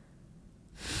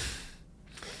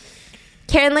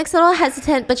 Karen looks a little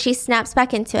hesitant, but she snaps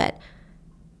back into it.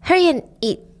 Hurry and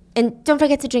eat, and don't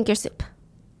forget to drink your soup.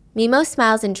 Mimo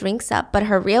smiles and drinks up, but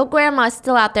her real grandma is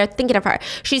still out there thinking of her.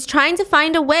 She's trying to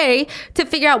find a way to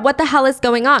figure out what the hell is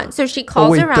going on. So she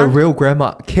calls around. The real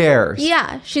grandma cares.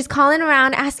 Yeah, she's calling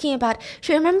around asking about,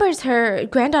 she remembers her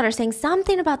granddaughter saying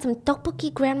something about some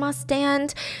tteokbokki grandma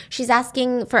stand. She's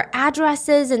asking for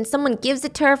addresses and someone gives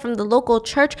it to her from the local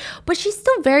church, but she's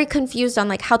still very confused on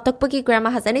like how tteokbokki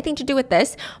grandma has anything to do with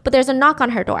this, but there's a knock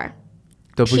on her door.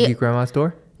 Tteokbokki grandma's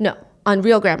door? No, on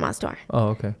real grandma's door.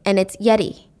 Oh, okay. And it's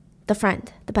Yeti, the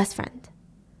friend, the best friend.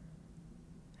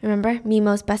 Remember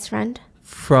Mimo's best friend?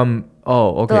 From,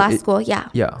 okay. The last school, yeah.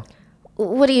 Yeah.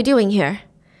 What are you doing here?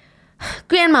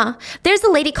 Grandma, there's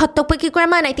a lady called Tteokbokki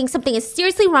Grandma, and I think something is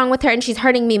seriously wrong with her, and she's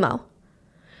hurting Mimo.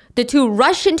 The two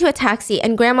rush into a taxi,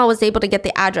 and Grandma was able to get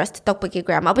the address to Tteokbokki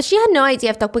Grandma, but she had no idea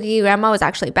if Tteokbokki Grandma was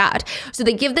actually bad. So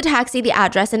they give the taxi the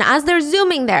address, and as they're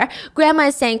zooming there, Grandma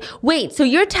is saying, wait, so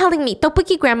you're telling me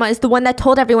Tteokbokki Grandma is the one that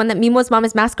told everyone that Mimo's mom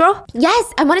is Mask Girl?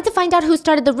 Yes, I wanted to find out who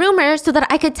started the rumor so that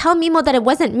I could tell Mimo that it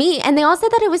wasn't me, and they all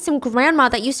said that it was some grandma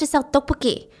that used to sell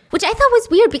tteokbokki. Which I thought was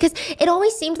weird because it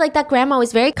always seemed like that grandma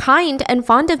was very kind and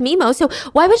fond of Mimo, so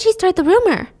why would she start the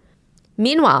rumor?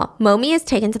 Meanwhile, Momi is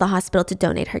taken to the hospital to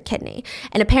donate her kidney.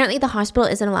 And apparently the hospital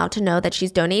isn't allowed to know that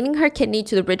she's donating her kidney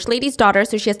to the rich lady's daughter,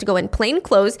 so she has to go in plain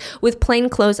clothes with plain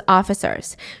clothes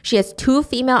officers. She has 2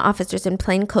 female officers in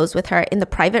plain clothes with her in the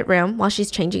private room while she's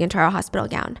changing into her hospital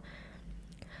gown.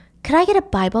 Could I get a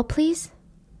Bible, please?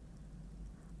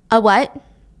 A what?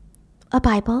 A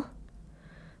Bible.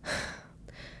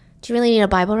 Do you really need a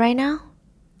Bible right now?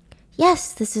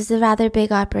 Yes, this is a rather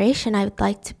big operation. I would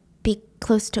like to be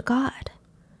close to God.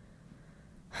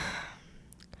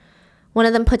 One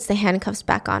of them puts the handcuffs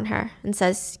back on her and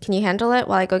says, can you handle it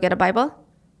while I go get a Bible?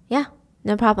 Yeah,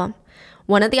 no problem.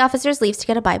 One of the officers leaves to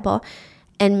get a Bible,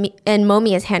 and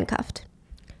Momi is handcuffed.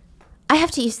 I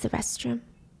have to use the restroom.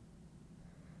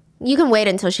 You can wait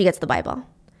until she gets the Bible.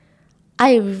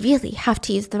 I really have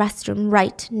to use the restroom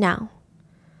right now.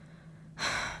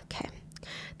 Okay.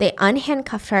 They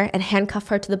unhandcuff her and handcuff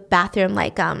her to the bathroom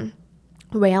like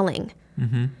railing.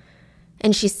 Mm-hmm.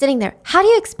 And she's sitting there. How do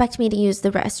you expect me to use the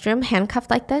restroom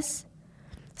handcuffed like this?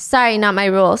 Sorry, not my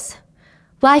rules.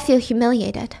 Well, I feel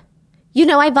humiliated. You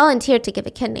know, I volunteered to give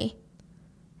a kidney.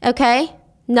 Okay?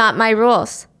 Not my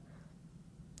rules.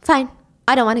 Fine.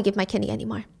 I don't want to give my kidney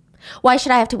anymore. Why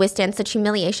should I have to withstand such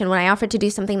humiliation when I offered to do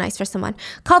something nice for someone?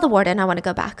 Call the warden. I want to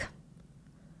go back.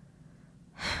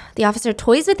 The officer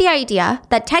toys with the idea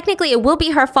that technically it will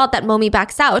be her fault that Momi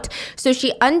backs out, so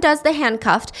she undoes the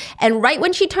handcuff, and right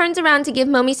when she turns around to give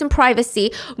Momi some privacy,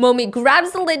 Momi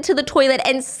grabs the lid to the toilet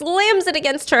and slams it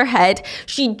against her head.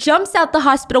 She jumps out the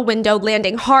hospital window,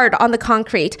 landing hard on the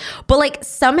concrete. But like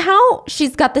somehow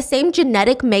she's got the same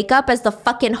genetic makeup as the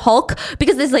fucking Hulk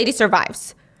because this lady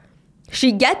survives.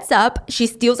 She gets up, she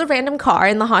steals a random car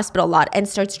in the hospital lot and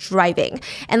starts driving.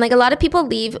 And like a lot of people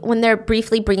leave when they're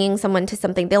briefly bringing someone to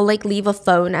something, they'll like leave a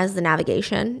phone as the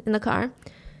navigation in the car.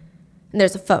 And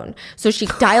there's a phone. So she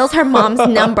dials her mom's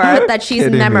number that she's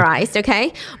memorized,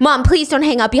 okay? Mom, please don't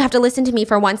hang up. You have to listen to me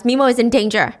for once. Mimo is in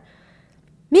danger.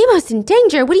 Mimo's in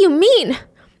danger? What do you mean?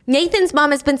 Nathan's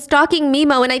mom has been stalking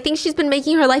Mimo and I think she's been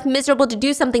making her life miserable to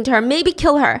do something to her, maybe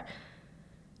kill her.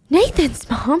 Nathan's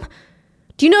mom?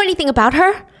 Do you know anything about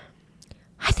her?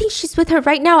 I think she's with her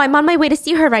right now. I'm on my way to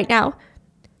see her right now.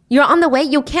 You're on the way?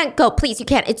 You can't go. Please, you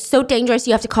can't. It's so dangerous.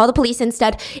 You have to call the police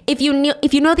instead. If you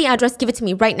know the address, give it to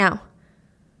me right now.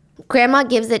 Grandma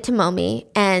gives it to Momi,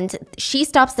 and she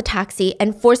stops the taxi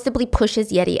and forcibly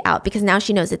pushes Yeti out because now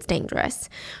she knows it's dangerous.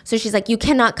 So she's like, you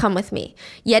cannot come with me.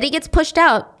 Yeti gets pushed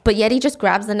out, but Yeti just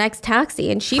grabs the next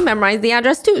taxi, and she memorized the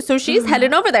address too. So she's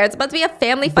headed over there. It's about to be a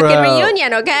family fucking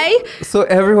reunion, okay? So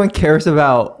everyone cares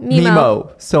about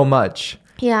Mimo so much.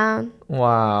 Yeah.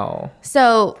 Wow.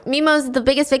 So Mimo's the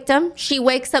biggest victim. She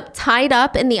wakes up tied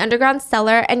up in the underground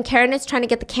cellar, and Karen is trying to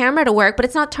get the camera to work, but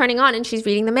it's not turning on, and she's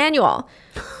reading the manual.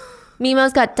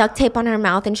 Mimo's got duct tape on her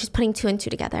mouth and she's putting 2 and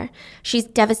 2 together. She's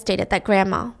devastated that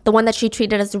Grandma, the one that she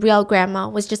treated as a real grandma,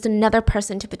 was just another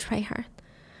person to betray her.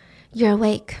 You're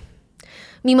awake.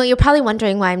 Mimo, you're probably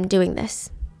wondering why I'm doing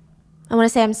this. I want to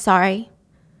say I'm sorry.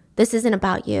 This isn't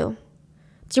about you.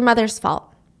 It's your mother's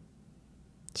fault.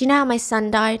 Do you know how my son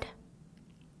died?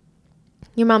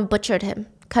 Your mom butchered him,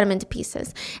 cut him into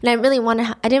pieces. And I didn't really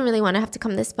want to have to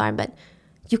come this far, but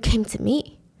you came to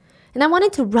me. And I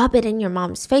wanted to rub it in your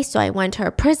mom's face, so I went to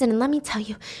her prison. And let me tell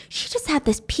you, she just had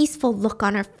this peaceful look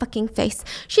on her fucking face.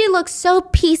 She looked so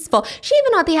peaceful. She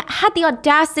even had the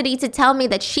audacity to tell me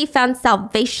that she found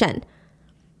salvation.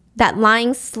 That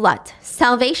lying slut.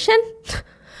 Salvation?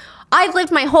 I've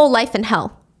lived my whole life in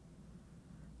hell.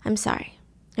 I'm sorry.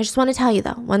 I just want to tell you,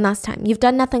 though, one last time. You've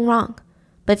done nothing wrong.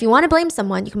 But if you want to blame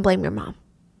someone, you can blame your mom.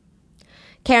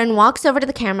 Karen walks over to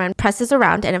the camera and presses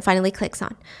around, and it finally clicks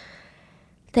on.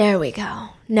 There we go.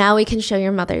 Now we can show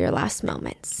your mother your last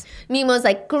moments. Mimo's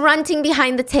like grunting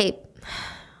behind the tape.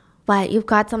 What, you've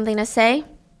got something to say?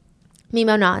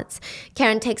 Mimo nods.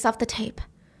 Karen takes off the tape.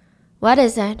 What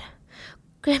is it?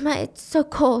 Grandma, it's so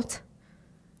cold.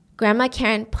 Grandma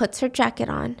Karen puts her jacket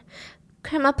on.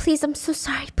 Grandma, please, I'm so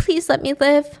sorry. Please let me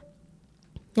live.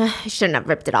 I shouldn't have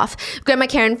ripped it off. Grandma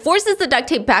Karen forces the duct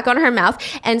tape back on her mouth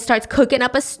and starts cooking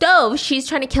up a stove. She's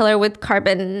trying to kill her with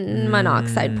carbon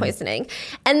monoxide poisoning.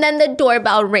 And then the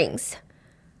doorbell rings.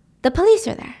 The police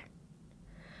are there.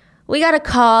 We got a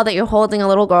call that you're holding a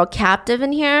little girl captive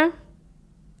in here.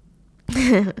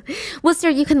 Well, sir,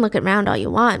 you can look around all you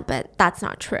want, but that's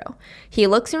not true. He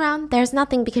looks around. There's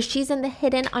nothing because she's in the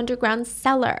hidden underground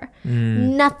cellar.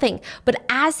 Nothing. But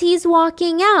as he's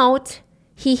walking out,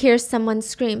 he hears someone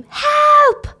scream,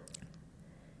 help!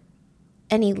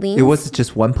 And he leans. It was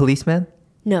just one policeman?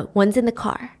 No, one's in the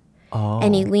car. Oh.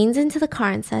 And he leans into the car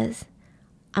and says,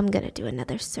 I'm going to do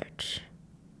another search.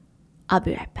 I'll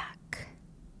be right back.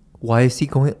 Why is he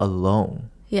going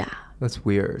alone? Yeah. That's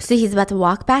weird. So he's about to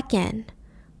walk back in,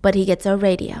 but he gets a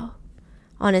radio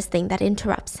on his thing that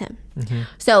interrupts him.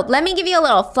 So let me give you a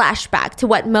little flashback to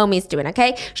what Momi's doing,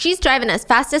 okay? She's driving as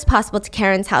fast as possible to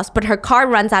Karen's house, but her car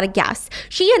runs out of gas.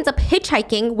 She ends up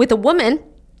hitchhiking with a woman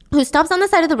who stops on the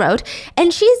side of the road,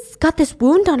 and she's got this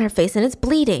wound on her face, and it's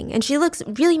bleeding, and she looks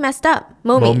really messed up.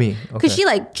 Momi. Because she,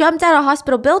 like, jumped out of a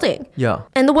hospital building. Yeah.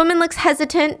 And the woman looks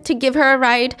hesitant to give her a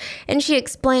ride, and she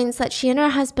explains that she and her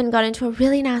husband got into a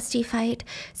really nasty fight,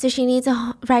 so she needs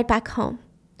a ride back home.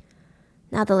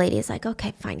 Now the lady is like,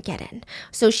 okay, fine, get in.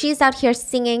 So she's out here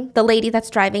singing, the lady that's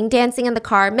driving, dancing in the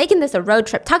car, making this a road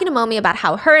trip, talking to Momi about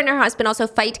how her and her husband also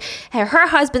fight. Her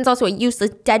husband's also a useless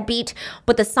deadbeat.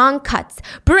 But the song cuts.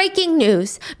 Breaking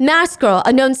news. Masked girl,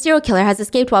 a known serial killer, has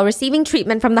escaped while receiving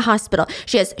treatment from the hospital.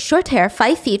 She has short hair,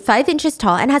 5 feet, 5 inches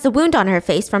tall, and has a wound on her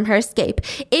face from her escape.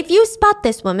 If you spot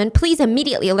this woman, please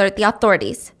immediately alert the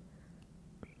authorities.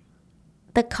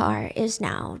 The car is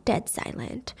now dead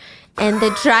silent, and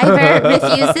the driver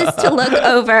refuses to look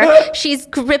over. She's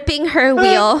gripping her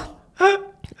wheel,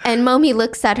 and Momi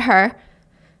looks at her.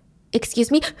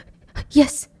 Excuse me?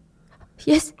 Yes.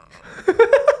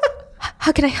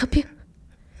 How can I help you?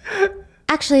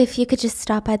 Actually, if you could just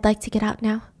stop, I'd like to get out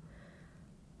now.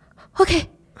 Okay.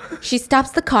 She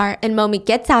stops the car and Momi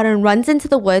gets out and runs into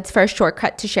the woods for a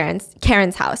shortcut to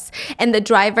Karen's house. And the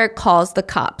driver calls the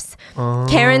cops.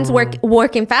 Karen's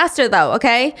working faster though,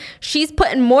 okay? She's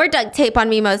putting more duct tape on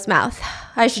Mimo's mouth.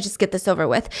 I should just get this over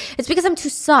with. It's because I'm too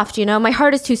soft, you know? My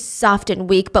heart is too soft and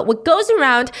weak, but what goes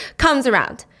around comes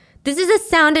around. This is a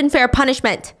sound and fair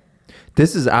punishment.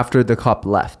 This is after the cop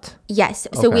left. Yes.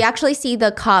 So we actually see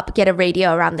the cop get a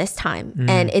radio around this time.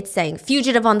 And it's saying,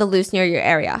 fugitive on the loose near your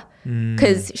area.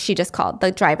 Because she just called.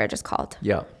 The driver just called.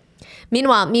 Yeah.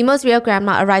 Meanwhile, Mimo's real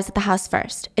grandma arrives at the house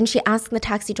first. And she asks the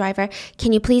taxi driver,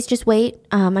 can you please just wait?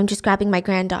 I'm just grabbing my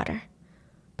granddaughter.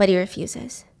 But he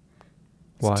refuses.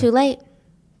 Why? It's too late.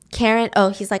 Karen,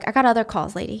 he's like, I got other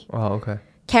calls, lady. Oh, okay.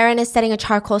 Karen is setting a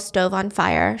charcoal stove on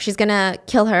fire. She's going to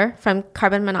kill her from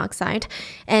carbon monoxide.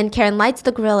 And Karen lights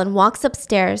the grill and walks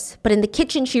upstairs. But in the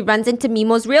kitchen, she runs into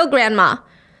Mimo's real grandma.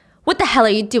 What the hell are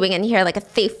you doing in here like a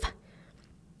thief?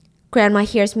 Grandma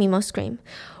hears Mimo scream.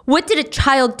 What did a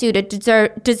child do to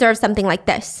deserve something like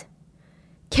this?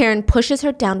 Karen pushes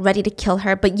her down, ready to kill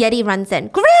her, but Yeti runs in.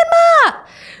 Grandma!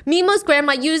 Mimo's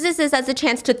grandma uses this as a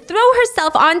chance to throw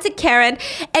herself onto Karen,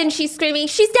 and she's screaming,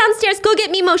 she's downstairs, go get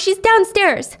Mimo, she's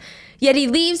downstairs. Yeti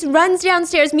leaves, runs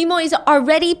downstairs. Mimo is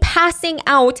already passing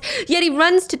out. Yeti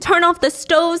runs to turn off the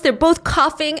stoves. They're both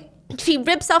coughing. She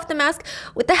rips off the mask.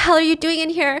 What the hell are you doing in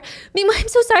here? Mimo, I'm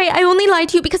so sorry. I only lied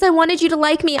to you because I wanted you to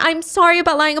like me. I'm sorry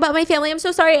about lying about my family. I'm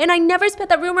so sorry. And I never spread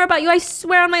that rumor about you. I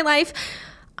swear on my life.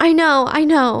 I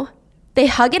know. They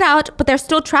hug it out, but they're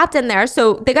still trapped in there.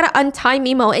 So they got to untie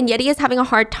Mimo, and Yeti is having a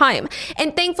hard time.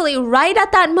 And thankfully, right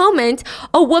at that moment,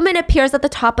 a woman appears at the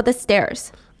top of the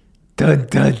stairs. Dun,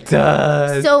 dun,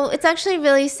 dun. So it's actually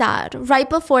really sad. Right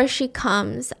before she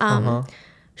comes,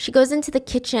 she goes into the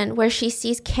kitchen where she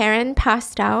sees Karen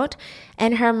passed out,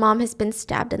 and her mom has been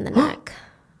stabbed in the neck.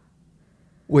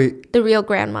 Wait. The real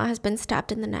grandma has been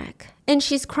stabbed in the neck. And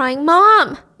she's crying,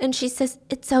 Mom! And she says,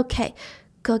 it's okay.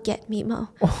 Go get Mimo.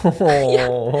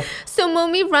 Yeah. So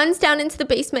Momi runs down into the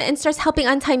basement and starts helping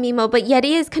untie Mimo, but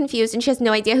Yeti is confused and she has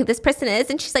no idea who this person is.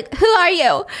 And she's like, who are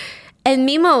you? And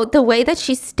Mimo, the way that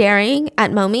she's staring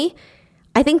at Momi,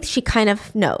 I think she kind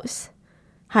of knows,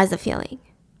 has a feeling.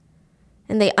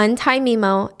 And they untie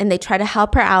Mimo and they try to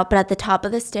help her out, but at the top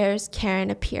of the stairs, Karen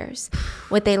appears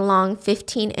with a long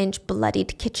 15-inch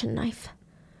bloodied kitchen knife.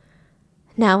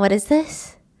 Now, what is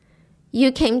this?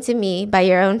 You came to me by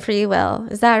your own free will,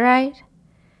 is that right?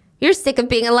 You're sick of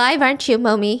being alive, aren't you,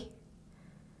 Momi?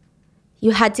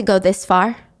 You had to go this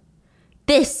far.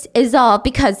 This is all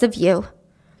because of you.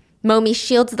 Momi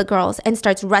shields the girls and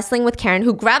starts wrestling with Karen,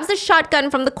 who grabs a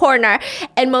shotgun from the corner,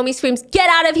 and Momi screams, get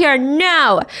out of here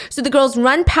now! So the girls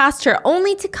run past her,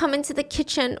 only to come into the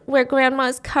kitchen where Grandma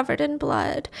is covered in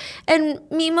blood. And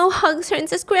Mimo hugs her and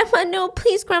says, Grandma, no,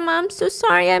 please, Grandma, I'm so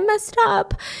sorry, I messed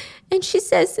up. And she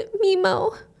says,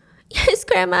 Mimo, yes,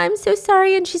 Grandma, I'm so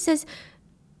sorry. And she says,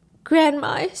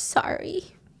 Grandma is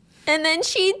sorry. And then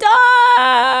she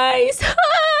dies.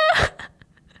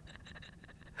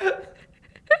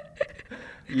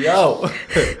 Yo.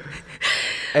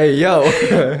 Hey, yo.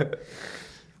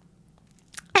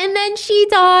 And then she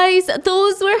dies.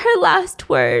 Those were her last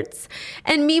words.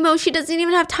 And Mimo, she doesn't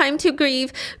even have time to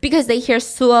grieve because they hear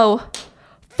slow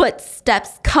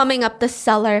footsteps coming up the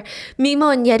cellar.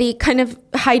 Mimo and Yeti kind of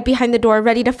hide behind the door,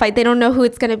 ready to fight. They don't know who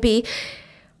it's going to be.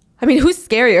 I mean, who's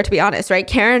scarier, to be honest, right?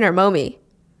 Karen or Momi?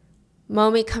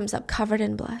 Momi comes up covered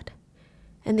in blood,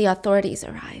 and the authorities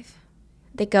arrive.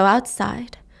 They go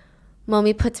outside.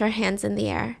 Momi puts her hands in the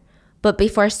air. But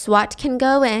before SWAT can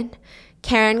go in,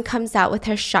 Karen comes out with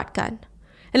her shotgun.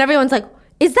 And everyone's like,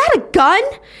 is that a gun?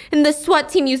 And the SWAT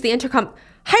team used the intercom.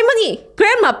 Harmony,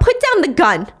 Grandma, put down the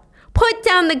gun. Put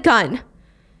down the gun.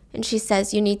 And she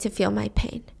says, you need to feel my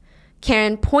pain.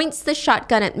 Karen points the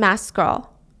shotgun at Masked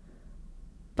Girl,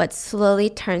 but slowly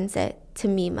turns it to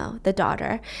Mimo, the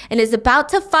daughter, and is about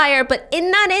to fire. But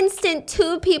in that instant,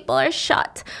 two people are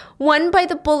shot. One by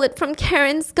the bullet from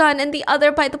Karen's gun and the other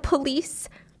by the police.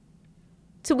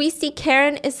 So we see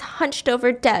Karen is hunched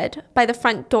over dead by the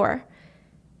front door.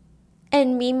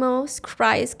 And Mimo's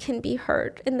cries can be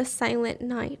heard in the silent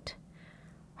night.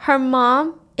 Her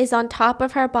mom is on top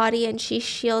of her body and she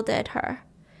shielded her.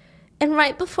 And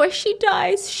right before she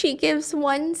dies, she gives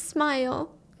one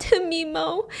smile to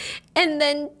Mimo and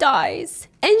then dies.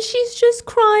 And she's just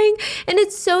crying. And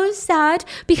it's so sad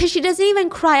because she doesn't even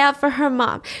cry out for her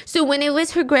mom. So when it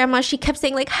was her grandma, she kept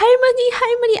saying like,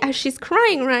 Harmony, as she's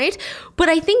crying, right? But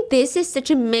I think this is such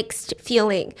a mixed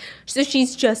feeling. So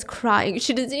she's just crying.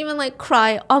 She doesn't even like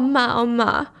cry,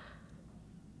 Oma.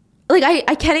 like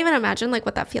I can't even imagine like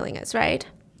what that feeling is, right?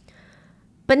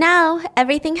 But now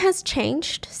everything has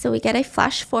changed, so we get a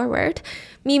flash forward.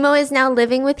 Mimo is now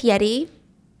living with Yeti.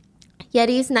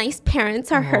 Yeti's nice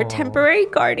parents are her temporary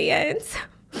guardians.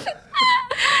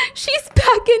 She's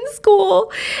back in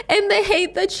school, and the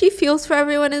hate that she feels for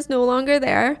everyone is no longer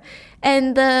there.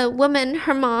 And the woman,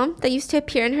 her mom, that used to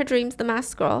appear in her dreams, the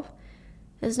masked girl,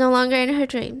 is no longer in her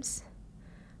dreams.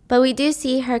 But we do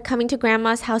see her coming to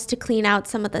grandma's house to clean out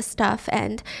some of the stuff,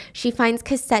 and she finds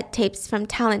cassette tapes from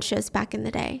talent shows back in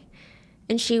the day.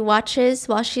 And she watches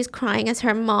while she's crying as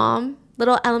her mom,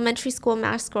 little elementary school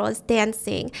masked girl, is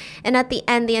dancing. And at the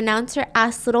end, the announcer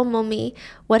asks little Momi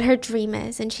what her dream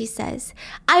is, and she says,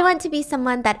 "I want to be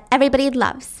someone that everybody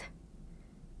loves."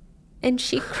 And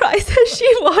she cries as she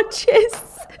watches.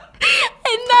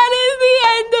 And that is the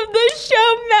end of the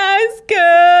show, Masked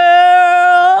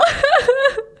Girl.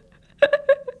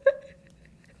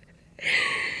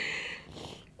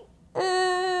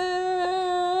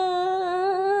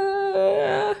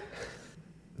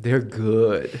 They're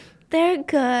good. They're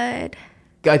good.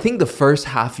 I think the first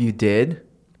half you did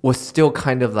was still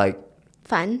kind of like,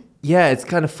 Fun. yeah, it's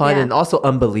kind of fun Yeah. and also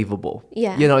unbelievable.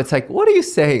 Yeah. You know, it's like, what are you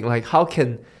saying? Like, how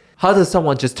does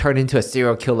someone just turn into a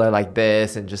serial killer like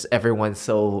this and just everyone's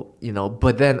so, you know,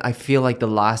 but then I feel like the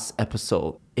last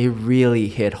episode, it really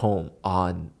hit home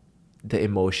on the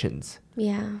emotions.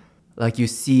 Yeah. Like you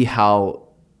see how,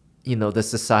 you know, the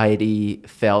society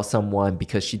fails someone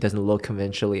because she doesn't look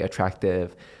conventionally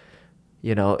attractive.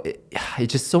 You know,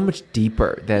 it's just so much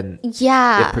deeper than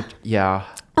Yeah. yeah.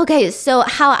 Okay, so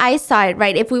how I saw it,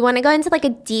 right? If we want to go into like a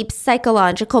deep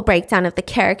psychological breakdown of the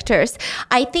characters,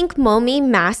 I think Momi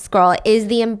Masked Girl is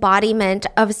the embodiment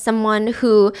of someone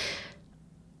who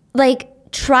like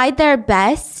tried their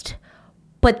best,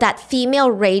 but that female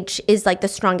rage is like the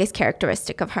strongest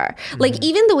characteristic of her. Like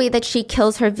even the way that she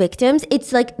kills her victims,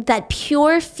 it's like that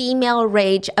pure female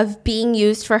rage of being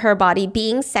used for her body,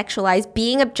 being sexualized,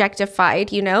 being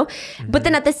objectified, you know? But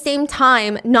then at the same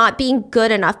time, not being good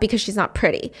enough because she's not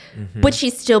pretty, but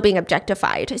she's still being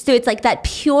objectified. So it's like that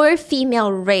pure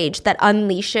female rage that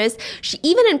unleashes.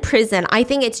 Even in prison, I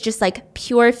think it's just like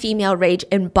pure female rage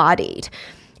embodied.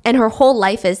 And her whole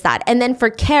life is that. And then for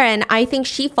Karen, I think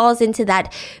she falls into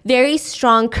that very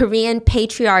strong Korean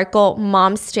patriarchal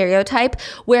mom stereotype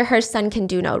where her son can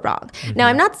do no wrong. Now,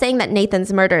 I'm not saying that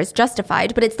Nathan's murder is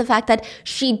justified, but it's the fact that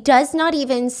she does not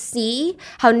even see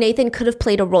how Nathan could have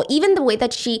played a role. Even the way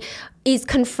that she is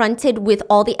confronted with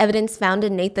all the evidence found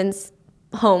in Nathan's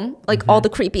home, like all the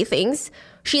creepy things,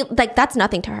 she like that's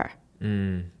nothing to her.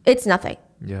 It's nothing.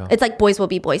 Yeah. It's like boys will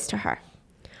be boys to her.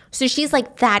 So she's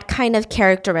like that kind of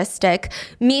characteristic.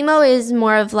 Mimo is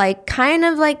more of like kind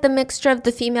of like the mixture of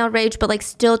the female rage, but like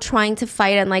still trying to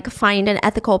fight and like find an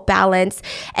ethical balance.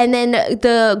 And then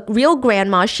the real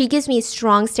grandma, she gives me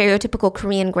strong stereotypical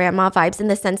Korean grandma vibes in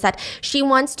the sense that she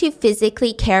wants to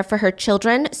physically care for her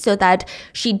children so that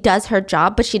she does her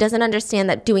job, but she doesn't understand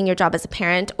that doing your job as a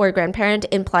parent or grandparent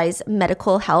implies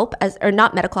medical help or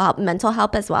not medical help, mental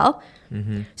help as well.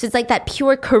 So it's like that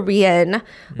pure Korean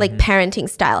like parenting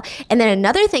style. And then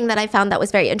another thing that I found that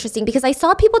was very interesting, because I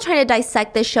saw people trying to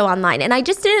dissect this show online and I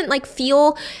just didn't like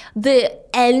feel the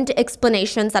end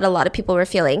explanations that a lot of people were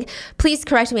feeling. Please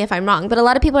correct me if I'm wrong, but a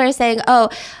lot of people are saying, oh,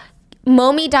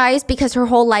 Momi dies because her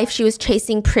whole life she was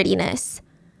chasing prettiness.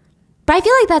 But I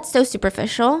feel like that's so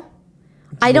superficial.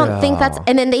 I don't think that's,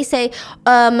 and then they say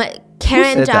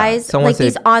Karen dies, like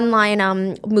these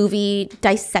online movie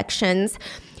dissections.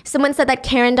 Someone said that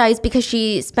Karen dies because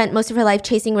she spent most of her life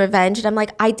chasing revenge. And I'm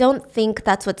like, I don't think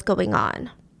that's what's going on.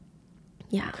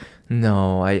 Yeah.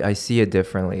 No, I see it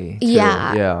differently. Too.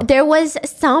 Yeah. There was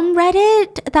some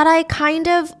Reddit that I kind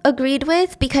of agreed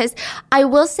with, because I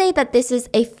will say that this is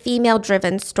a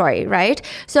female-driven story, right?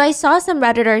 So I saw some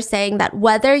Redditors saying that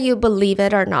whether you believe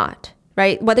it or not,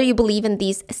 right? Whether you believe in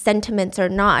these sentiments or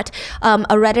not, a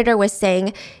Redditor was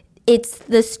saying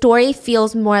the story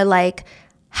feels more like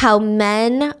how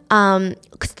men,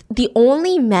 the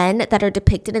only men that are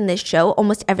depicted in this show,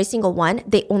 almost every single one,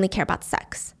 they only care about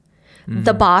sex.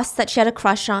 The boss that she had a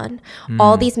crush on,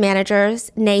 all these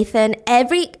managers, Nathan,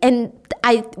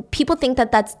 people think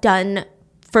that that's done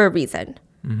for a reason.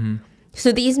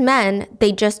 So these men,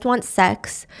 they just want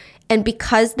sex. And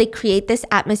because they create this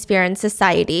atmosphere in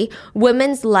society,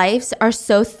 women's lives are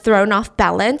so thrown off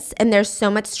balance and there's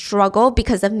so much struggle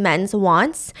because of men's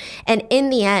wants. And in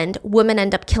the end, women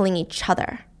end up killing each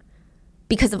other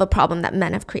because of a problem that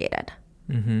men have created.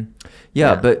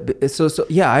 Yeah, but so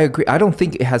yeah, I agree. I don't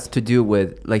think it has to do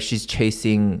with like she's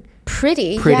chasing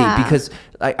Pretty, because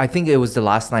I think it was the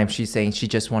last time she's saying she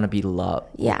just want to be loved.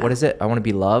 Yeah. What is it? I want to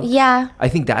be loved. Yeah. I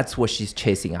think that's what she's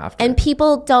chasing after. And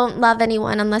people don't love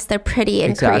anyone unless they're pretty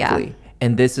in Korea.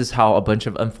 And this is how a bunch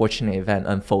of unfortunate events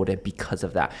unfolded because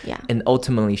of that. Yeah. And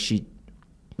ultimately, she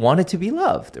wanted to be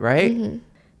loved, right? Mm-hmm.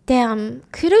 Damn,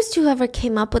 kudos to whoever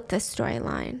came up with this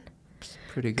storyline.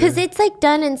 Pretty good. Because it's like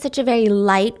done in such a very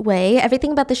light way.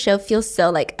 Everything about the show feels so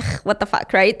like, what the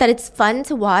fuck, right? That it's fun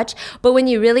to watch. But when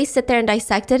you really sit there and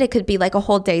dissect it, it could be like a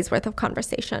whole day's worth of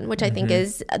conversation, which I think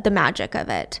is the magic of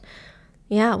it.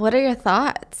 Yeah, what are your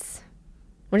thoughts?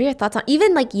 What are your thoughts on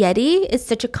even like Yeti is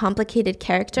such a complicated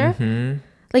character.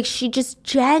 Like she just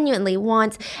genuinely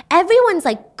wants everyone's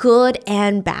like good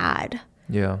and bad.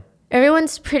 Yeah.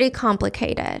 Everyone's pretty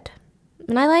complicated.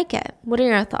 And I like it. What are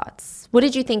your thoughts? What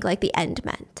did you think like the end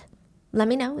meant? Let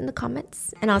me know in the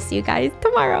comments and I'll see you guys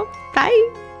tomorrow.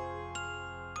 Bye.